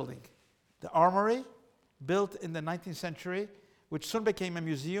there's the building. The armory, built in the 19th century, which soon became a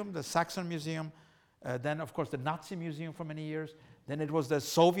museum, the Saxon Museum, then of course the Nazi Museum for many years, then it was the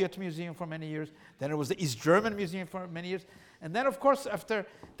Soviet Museum for many years, then it was the East German Museum for many years, and then of course after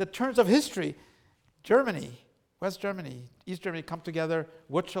the turns of history, Germany, West Germany, East Germany come together.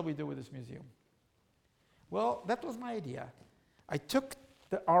 What shall we do with this museum? Well, that was my idea. I took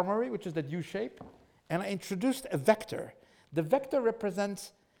the armory, which is that U shape, and I introduced a vector. The vector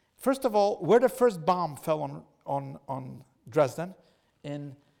represents, first of all, where the first bomb fell on Dresden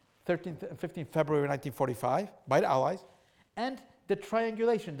in 13th and 15th February 1945 by the Allies, and the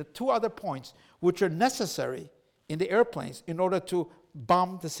triangulation, the two other points which are necessary in the airplanes in order to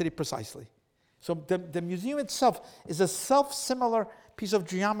bomb the city precisely. So the museum itself is a self-similar piece of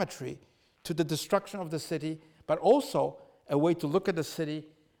geometry to the destruction of the city, but also a way to look at the city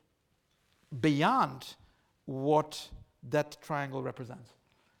beyond what that triangle represents.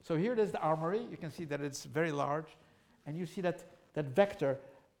 So here it is, the armory. You can see that it's very large, and you see that vector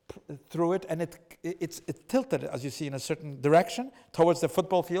through it, and it's tilted, as you see, in a certain direction towards the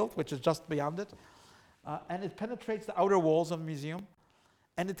football field, which is just beyond it. and it penetrates the outer walls of the museum,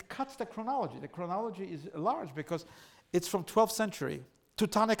 and it cuts the chronology. The chronology is large because it's from 12th century.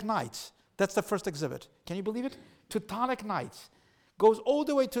 Teutonic Knights, that's the first exhibit. Can you believe it? Teutonic Knights goes all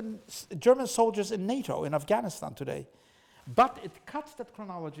the way to German soldiers in NATO in Afghanistan today. But it cuts that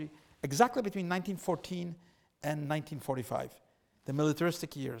chronology exactly between 1914 and 1945, the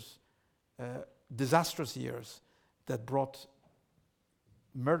militaristic years, disastrous years that brought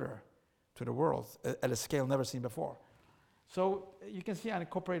murder to the world at a scale never seen before. So you can see I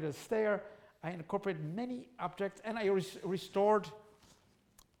incorporated a stair, I incorporated many objects, and I restored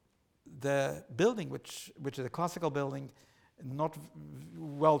the building, which is a classical building, not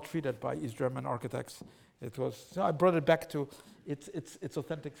well treated by East German architects. It was, so I brought it back to its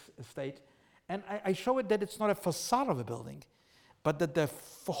authentic state. And I show it that it's not a facade of a building, but that the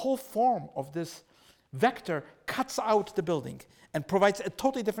whole form of this vector cuts out the building and provides a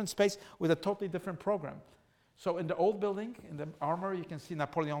totally different space with a totally different program. So in the old building, in the armor, you can see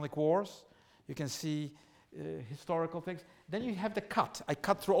Napoleonic Wars, you can see historical things. Then you have the cut. I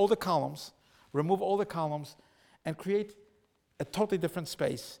cut through all the columns, remove all the columns, and create a totally different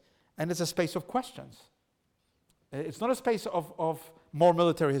space. And it's a space of questions. It's not a space of more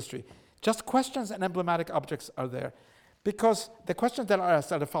military history. Just questions and emblematic objects are there. Because the questions that are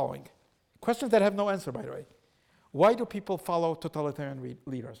asked are the following. Questions that have no answer, by the way. Why do people follow totalitarian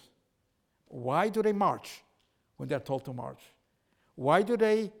leaders? Why do they march when they're told to march? Why do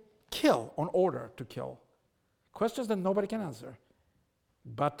they kill on order to kill? Questions that nobody can answer.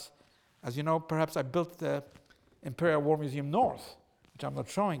 But, as you know, perhaps I built the Imperial War Museum North, which I'm not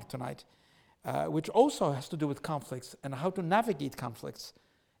showing tonight, which also has to do with conflicts and how to navigate conflicts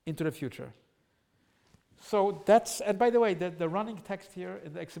into the future. So that's, and by the way, the running text here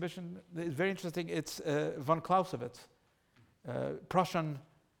in the exhibition is very interesting. It's von Clausewitz, Prussian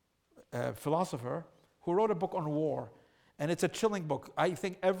philosopher, who wrote a book on war. And it's a chilling book. I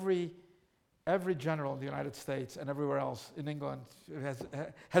think every general in the United States and everywhere else in England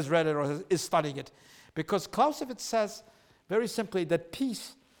has read it or is studying it. Because Clausewitz says very simply that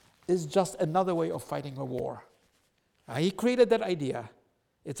peace is just another way of fighting a war. He created that idea.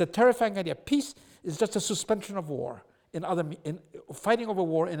 It's a terrifying idea. Peace is just a suspension of war, in fighting of a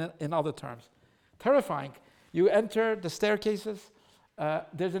war in other terms. Terrifying. You enter the staircases.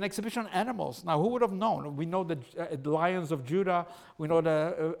 There's an exhibition on animals. Now, who would have known? We know the lions of Judah. We know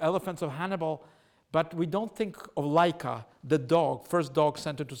the elephants of Hannibal. But we don't think of Laika, the dog, first dog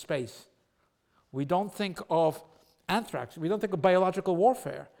sent into space. We don't think of anthrax. We don't think of biological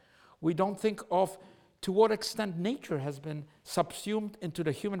warfare. We don't think of to what extent nature has been subsumed into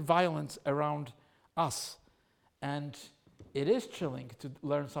the human violence around us. And it is chilling to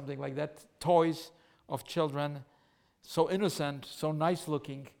learn something like that. Toys of children, so innocent, so nice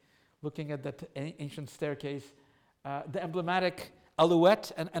looking at that ancient staircase. The emblematic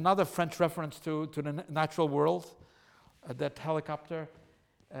Alouette, and another French reference to the natural world, that helicopter,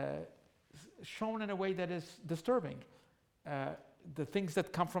 shown in a way that is disturbing. The things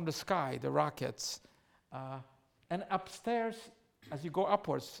that come from the sky, the rockets. And upstairs, as you go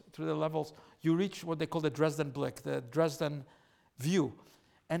upwards through the levels, you reach what they call the Dresden Blick, the Dresden view.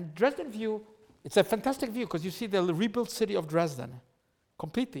 And Dresden view, it's a fantastic view because you see the rebuilt city of Dresden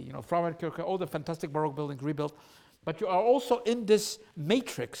completely, Frauenkirche, all the fantastic Baroque buildings rebuilt. But you are also in this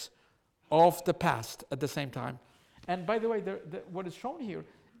matrix of the past at the same time. And by the way, what is shown here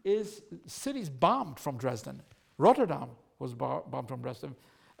is cities bombed from Dresden. Rotterdam was bombed from Dresden.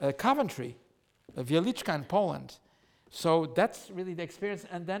 Coventry, Wieliczka in Poland. So that's really the experience.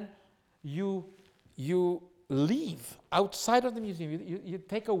 And then you leave outside of the museum. You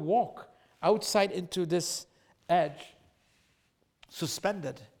take a walk outside into this edge,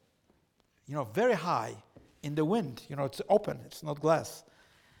 suspended, very high in the wind. It's open, it's not glass.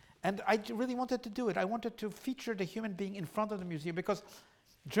 And I really wanted to do it. I wanted to feature the human being in front of the museum because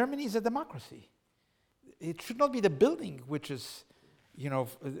Germany is a democracy. It should not be the building which is,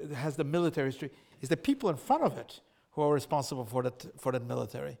 has the military history. It's the people in front of it who are responsible for that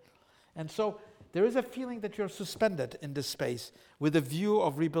military. And so there is a feeling that you're suspended in this space with a view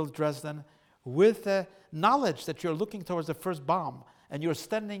of rebuilt Dresden, with the knowledge that you're looking towards the first bomb and you're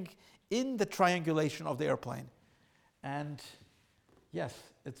standing in the triangulation of the airplane. And yes,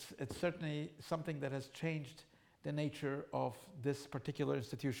 it's certainly something that has changed the nature of this particular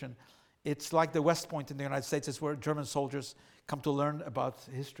institution. It's like the West Point in the United States. It's where German soldiers come to learn about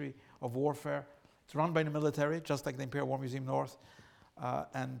history of warfare. It's run by the military, just like the Imperial War Museum North.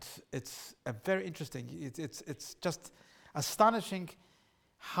 And it's very interesting. It's just astonishing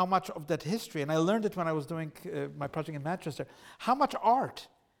how much of that history, and I learned it when I was doing my project in Manchester, how much art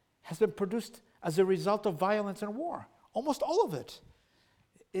has been produced as a result of violence and war. Almost all of it.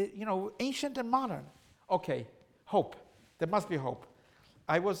 Ancient and modern. Okay, hope. There must be hope.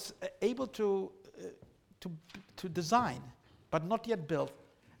 I was able to design, but not yet build,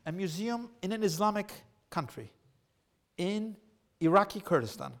 a museum in an Islamic country, in Iraqi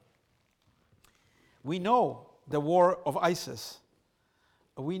Kurdistan. We know the war of ISIS.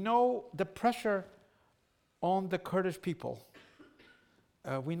 We know the pressure on the Kurdish people.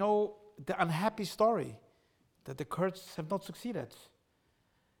 We know the unhappy story that the Kurds have not succeeded.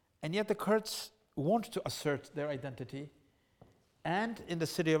 And yet the Kurds want to assert their identity. And in the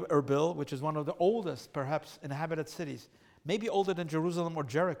city of Erbil, which is one of the oldest, perhaps, inhabited cities, maybe older than Jerusalem or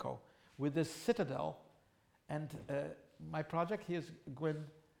Jericho, with this citadel. And my project, here's Gwyn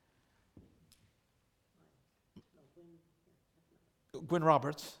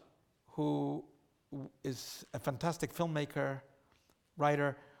Roberts, who is a fantastic filmmaker,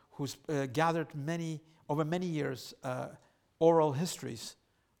 writer, who's gathered over many years, oral histories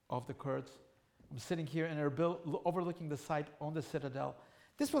of the Kurds. I'm sitting here in Erbil, overlooking the site on the citadel.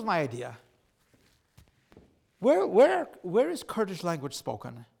 This was my idea. Where is Kurdish language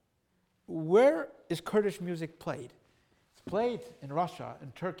spoken? Where is Kurdish music played? It's played in Russia,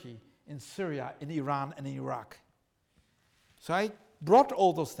 in Turkey, in Syria, in Iran, and in Iraq. So I brought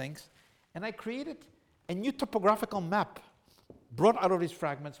all those things, and I created a new topographical map brought out of these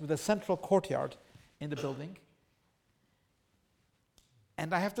fragments with a central courtyard in the building.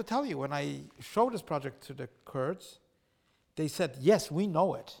 And I have to tell you, when I showed this project to the Kurds, they said, yes, we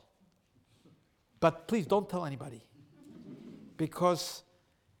know it. But please don't tell anybody. Because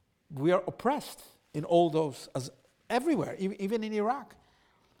we are oppressed in all those, everywhere, even in Iraq.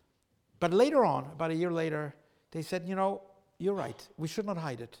 But later on, about a year later, they said, you're right. We should not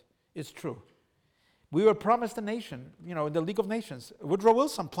hide it. It's true. We were promised a nation, in the League of Nations. Woodrow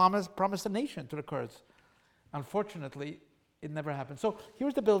Wilson promised a nation to the Kurds. Unfortunately, it never happened. So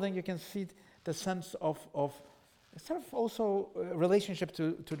here's the building. You can see the sense of sort of also relationship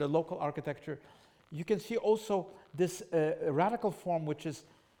to the local architecture. You can see also this radical form, which is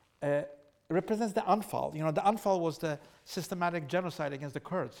represents the Anfal. The Anfal was the systematic genocide against the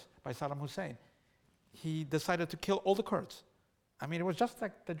Kurds by Saddam Hussein. He decided to kill all the Kurds. I mean, it was just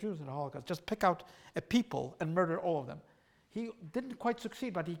like the Jews in the Holocaust. Just pick out a people and murder all of them. He didn't quite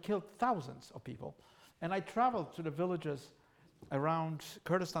succeed, but he killed thousands of people. And I traveled to the villages around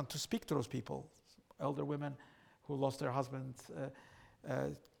Kurdistan to speak to those people, elder women who lost their husbands,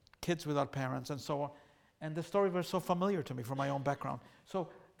 kids without parents, and so on. And the story was so familiar to me from my own background. So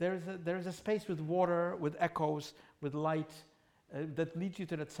there is a space with water, with echoes, with light, that leads you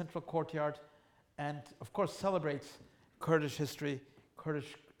to that central courtyard, and of course celebrates Kurdish history,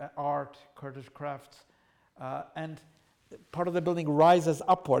 Kurdish art, Kurdish crafts. And part of the building rises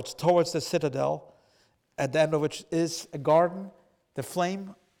upwards towards the citadel, at the end of which is a garden. The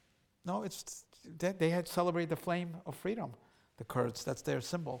flame, they had celebrated the flame of freedom, the Kurds. That's their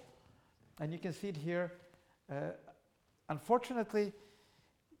symbol. And you can see it here. Unfortunately,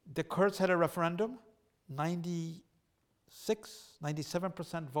 the Kurds had a referendum.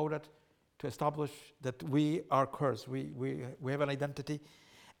 97% voted to establish that we are Kurds. We have an identity.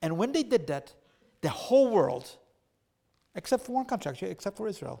 And when they did that, the whole world, except for one country, actually, except for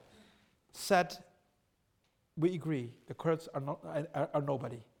Israel, said, we agree, the Kurds are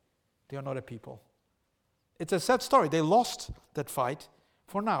nobody. They are not a people. It's a sad story. They lost that fight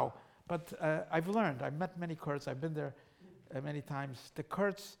for now. But I've learned, I've met many Kurds, I've been there many times. The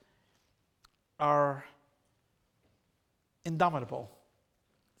Kurds are indomitable.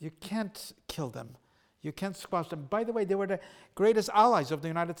 You can't kill them. You can't squash them. By the way, they were the greatest allies of the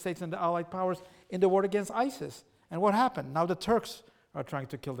United States and the Allied powers in the war against ISIS. And what happened? Now the Turks are trying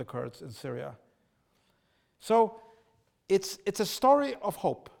to kill the Kurds in Syria. So it's a story of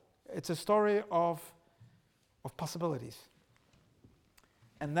hope. It's a story of possibilities.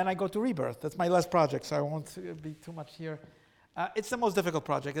 And then I go to Rebirth. That's my last project, so I won't be too much here. It's the most difficult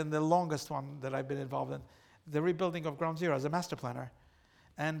project and the longest one that I've been involved in. The rebuilding of Ground Zero as a master planner.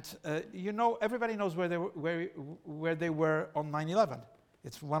 And everybody knows where they were on 9/11.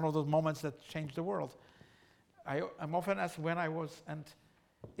 It's one of those moments that changed the world. I'm often asked when I was, and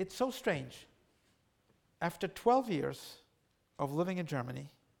it's so strange. After 12 years of living in Germany,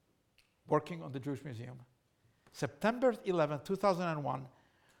 working on the Jewish Museum, September 11, 2001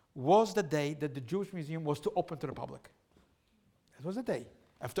 was the day that the Jewish Museum was to open to the public. That was the day.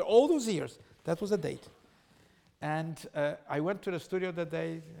 After all those years, that was the date. And I went to the studio that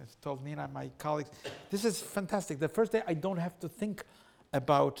day, I told Nina and my colleagues, this is fantastic. The first day I don't have to think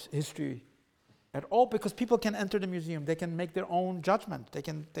about history at all, because people can enter the museum, they can make their own judgment, they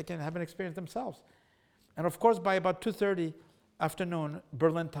can have an experience themselves. And of course, by about 2:30 afternoon,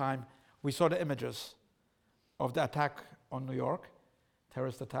 Berlin time, we saw the images of the attack on New York,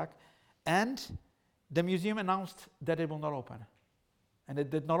 terrorist attack, and the museum announced that it will not open. And it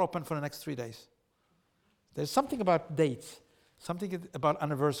did not open for the next 3 days. There's something about dates, something about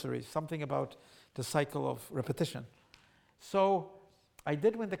anniversaries, something about the cycle of repetition. So I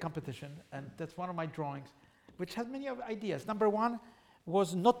did win the competition, and that's one of my drawings, which has many ideas. Number one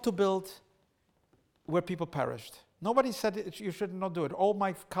was not to build where people perished. Nobody said you should not do it. All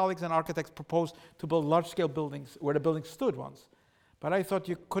my colleagues and architects proposed to build large-scale buildings where the buildings stood once. But I thought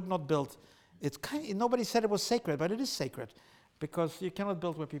you could not build. Nobody said it was sacred, but it is sacred, because you cannot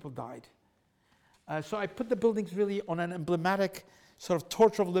build where people died. So I put the buildings really on an emblematic sort of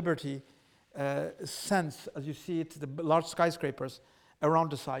Torch of Liberty sense, as you see it, the large skyscrapers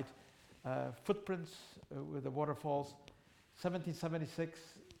around the site. Footprints with the waterfalls. 1776,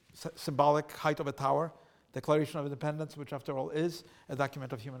 symbolic height of a tower. Declaration of Independence, which after all is a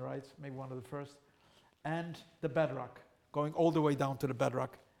document of human rights, maybe one of the first. And the bedrock, going all the way down to the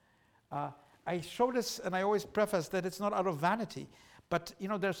bedrock. I show this, and I always preface that it's not out of vanity, but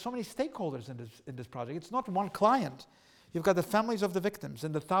there's so many stakeholders in this project. It's not one client. You've got the families of the victims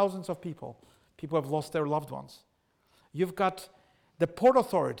and the thousands of people who have lost their loved ones. You've got the Port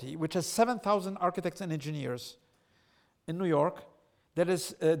Authority, which has 7,000 architects and engineers in New York, that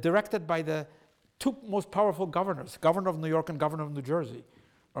is directed by the two most powerful governors, Governor of New York and Governor of New Jersey,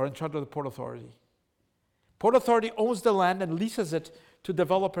 are in charge of the Port Authority. Port Authority owns the land and leases it to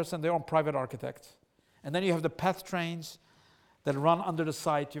developers and their own private architects. And then you have the PATH trains that run under the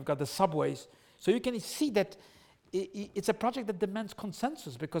site. You've got the subways. So you can see that it's a project that demands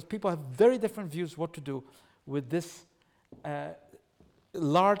consensus, because people have very different views what to do with this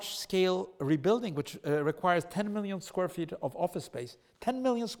large-scale rebuilding, which requires 10 million square feet of office space. 10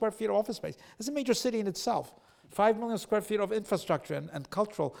 million square feet of office space. It's a major city in itself. 5 million square feet of infrastructure and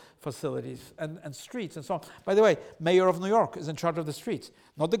cultural facilities and streets and so on. By the way, Mayor of New York is in charge of the streets,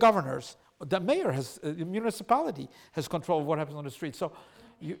 not the governors. The mayor the municipality has control of what happens on the streets. So,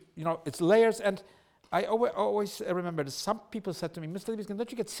 it's layers. And I always remember this. Some people said to me, Mr. Libeskind,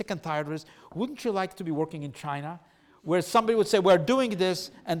 don't you get sick and tired of this? Wouldn't you like to be working in China, where somebody would say, we're doing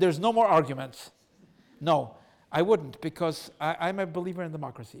this, and there's no more arguments? No, I wouldn't, because I'm a believer in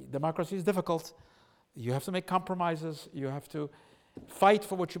democracy. Democracy is difficult. You have to make compromises. You have to fight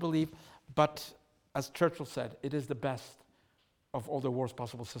for what you believe. But as Churchill said, it is the best of all the worst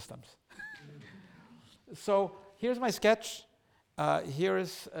possible systems. So here's my sketch. Here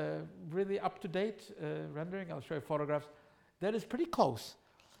is really up-to-date rendering. I'll show you photographs. That is pretty close,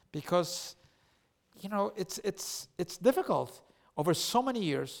 because it's difficult over so many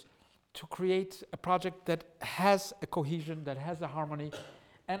years to create a project that has a cohesion, that has a harmony.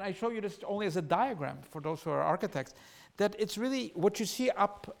 And I show you this only as a diagram for those who are architects, that it's really what you see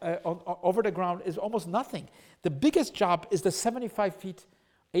up over the ground is almost nothing. The biggest job is the 75 feet,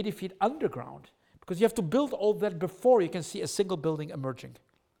 80 feet underground, because you have to build all that before you can see a single building emerging.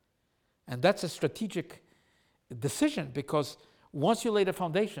 And that's a strategic decision, because once you lay the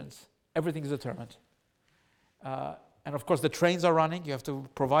foundations, everything is determined. And of course, the trains are running. You have to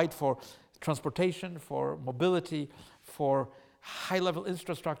provide for transportation, for mobility, for high-level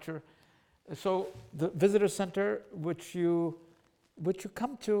infrastructure. So the visitor center, which you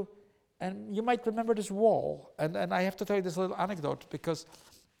come to, and you might remember this wall. And I have to tell you this little anecdote, because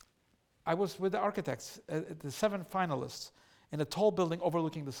I was with the architects, the 7 finalists, in a tall building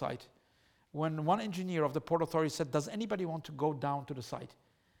overlooking the site, when one engineer of the Port Authority said, does anybody want to go down to the site?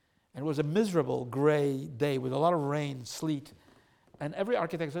 And it was a miserable gray day with a lot of rain, sleet. And every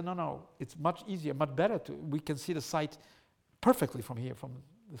architect said, no, it's much easier, much better. We can see the site perfectly from here, from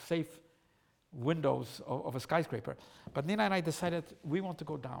the safe windows of a skyscraper. But Nina and I decided we want to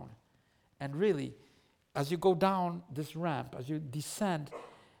go down. And really, as you go down this ramp, as you descend,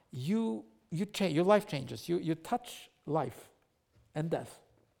 you change, your life changes. You touch life and death.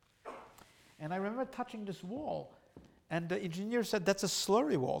 And I remember touching this wall, and the engineer said, that's a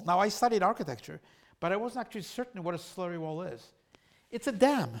slurry wall. Now, I studied architecture, but I wasn't actually certain what a slurry wall is. It's a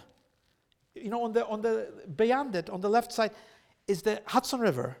dam. On the beyond it, on the left side, is the Hudson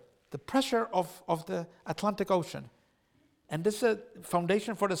River, the pressure of the Atlantic Ocean. And this is a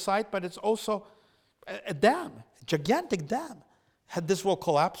foundation for the site, but it's also a dam, a gigantic dam. Had this wall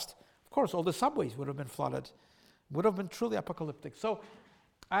collapsed, of course, all the subways would have been flooded, would have been truly apocalyptic. So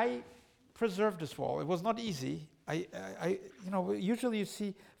I preserved this wall. It was not easy. Usually you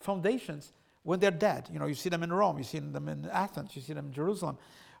see foundations when they're dead. You see them in Rome, you see them in Athens, you see them in Jerusalem.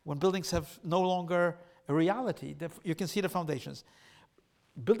 when buildings have no longer a reality. You can see the foundations.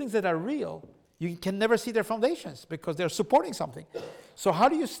 Buildings that are real, you can never see their foundations because they're supporting something. So how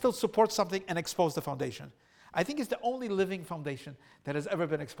do you still support something and expose the foundation? I think it's the only living foundation that has ever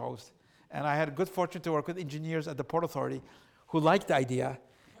been exposed. And I had good fortune to work with engineers at the Port Authority who liked the idea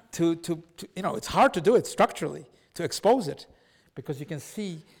to it's hard to do it structurally, to expose it, because you can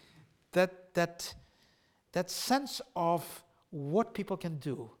see that sense of what people can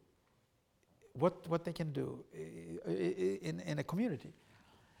do, what they can do in a community.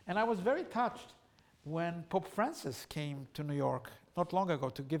 And I was very touched when Pope Francis came to New York not long ago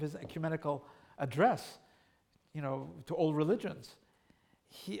to give his ecumenical address, to all religions.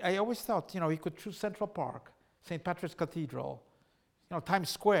 I always thought, he could choose Central Park, St. Patrick's Cathedral, Times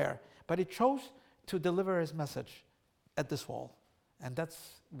Square, but he chose to deliver his message at this wall. And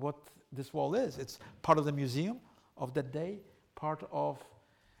that's what this wall is. It's part of the museum of that day, part of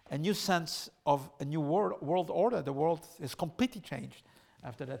a new sense of a new world order. The world is completely changed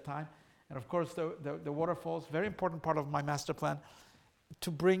after that time. And of course, the waterfalls, very important part of my master plan,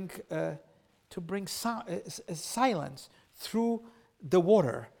 to bring silence through the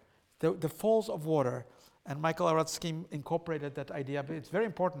water, the falls of water. And Michael Arad's scheme incorporated that idea, but it's very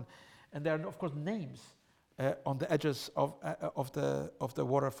important. And there are, of course, names on the edges of the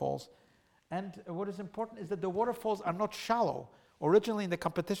waterfalls. And what is important is that the waterfalls are not shallow. Originally in the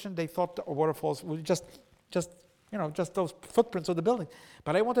competition, they thought the waterfalls were just those footprints of the building.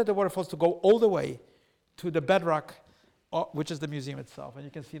 But I wanted the waterfalls to go all the way to the bedrock, which is the museum itself. And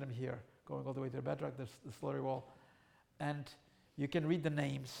you can see them here, going all the way to the bedrock, the slurry wall. And you can read the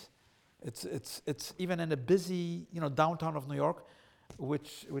names. It's even in a busy, downtown of New York,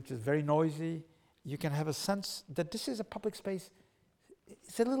 which is very noisy. You can have a sense that this is a public space.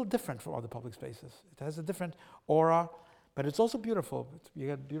 It's a little different from other public spaces. It has a different aura, but it's also beautiful. You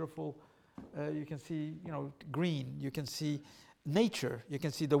get beautiful. You can see, green. You can see nature. You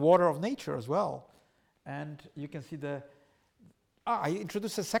can see the water of nature as well, and you can see I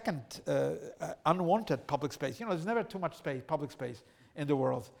introduced a second unwanted public space. There's never too much public space in the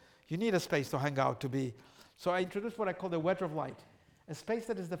world. You need a space to hang out, to be. So I introduced what I call the wedge of light, a space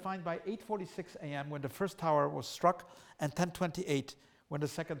that is defined by 8:46 a.m. when the first tower was struck, and 10:28 when the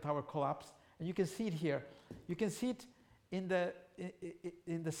second tower collapsed. And you can see it here. You can see it in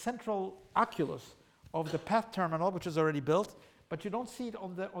the central oculus of the PATH terminal, which is already built, but you don't see it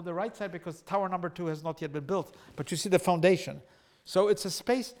on the right side because tower number 2 has not yet been built. But you see the foundation. So it's a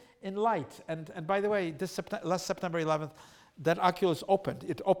space in light. And by the way, last September 11th, that oculus opened.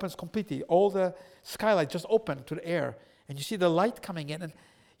 It opens completely. All the skylight just opened to the air. And you see the light coming in. And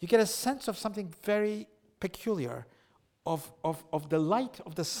you get a sense of something very peculiar, of the light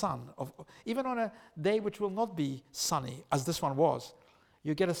of the sun. Even on a day which will not be sunny, as this one was,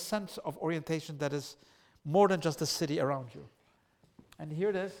 you get a sense of orientation that is more than just the city around you. And here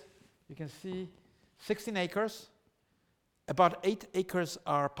it is. You can see 16 acres. About 8 acres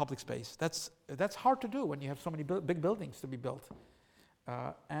are public space. That's hard to do when you have so many big buildings to be built.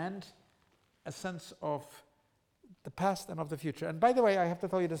 And a sense of the past and of the future. And by the way, I have to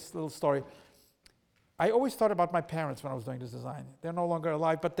tell you this little story. I always thought about my parents when I was doing this design. They're no longer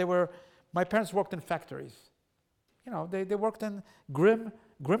alive, but my parents worked in factories. They worked in grim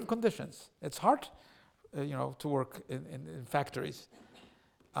conditions. It's hard, to work in factories.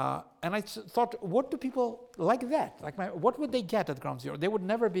 And I thought, what do people like that? What would they get at Ground Zero? They would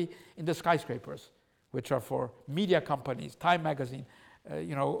never be in the skyscrapers, which are for media companies, Time Magazine,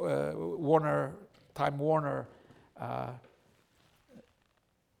 Warner, Time Warner,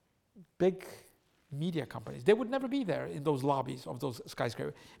 big media companies. They would never be there in those lobbies of those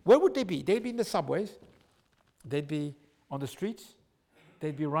skyscrapers. Where would they be? They'd be in the subways. They'd be on the streets.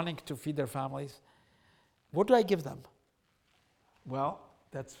 They'd be running to feed their families. What do I give them? Well,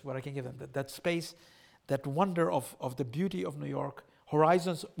 that's what I can give them. That space, that wonder of the beauty of New York,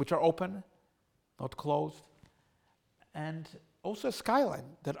 horizons which are open, not closed, and also a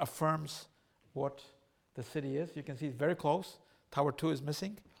skyline that affirms what the city is. You can see it's very close. Tower 2 is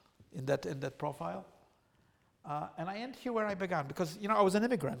missing in that profile. And I end here where I began, because I was an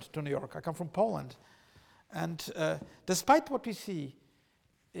immigrant to New York. I come from Poland. And despite what we see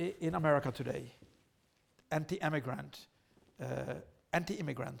in America today, anti-immigrants,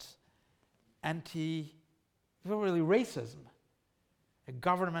 really racism, a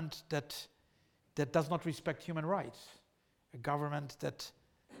government that does not respect human rights, a government that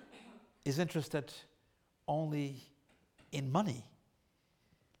is interested only in money.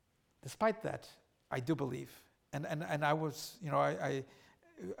 Despite that, I do believe, and I was, I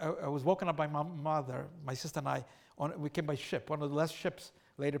was woken up by my mother, my sister and I. We came by ship, one of the last ships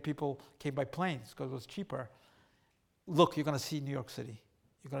Later, people came by planes because it was cheaper. Look, you're going to see New York City.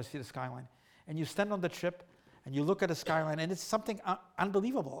 You're going to see the skyline. And you stand on the ship, and you look at the skyline, and it's something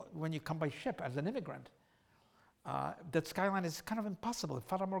unbelievable when you come by ship as an immigrant. That skyline is kind of impossible.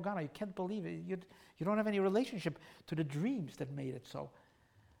 Fata Morgana, you can't believe it. You don't have any relationship to the dreams that made it so.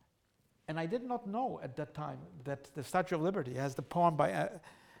 And I did not know at that time that the Statue of Liberty has the poem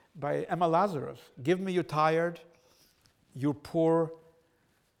by Emma Lazarus. Give me you tired, you're poor,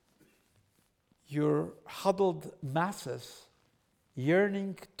 your huddled masses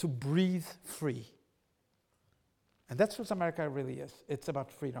yearning to breathe free. And that's what America really is. It's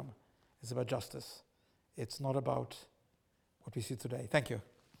about freedom. It's about justice. It's not about what we see today. Thank you.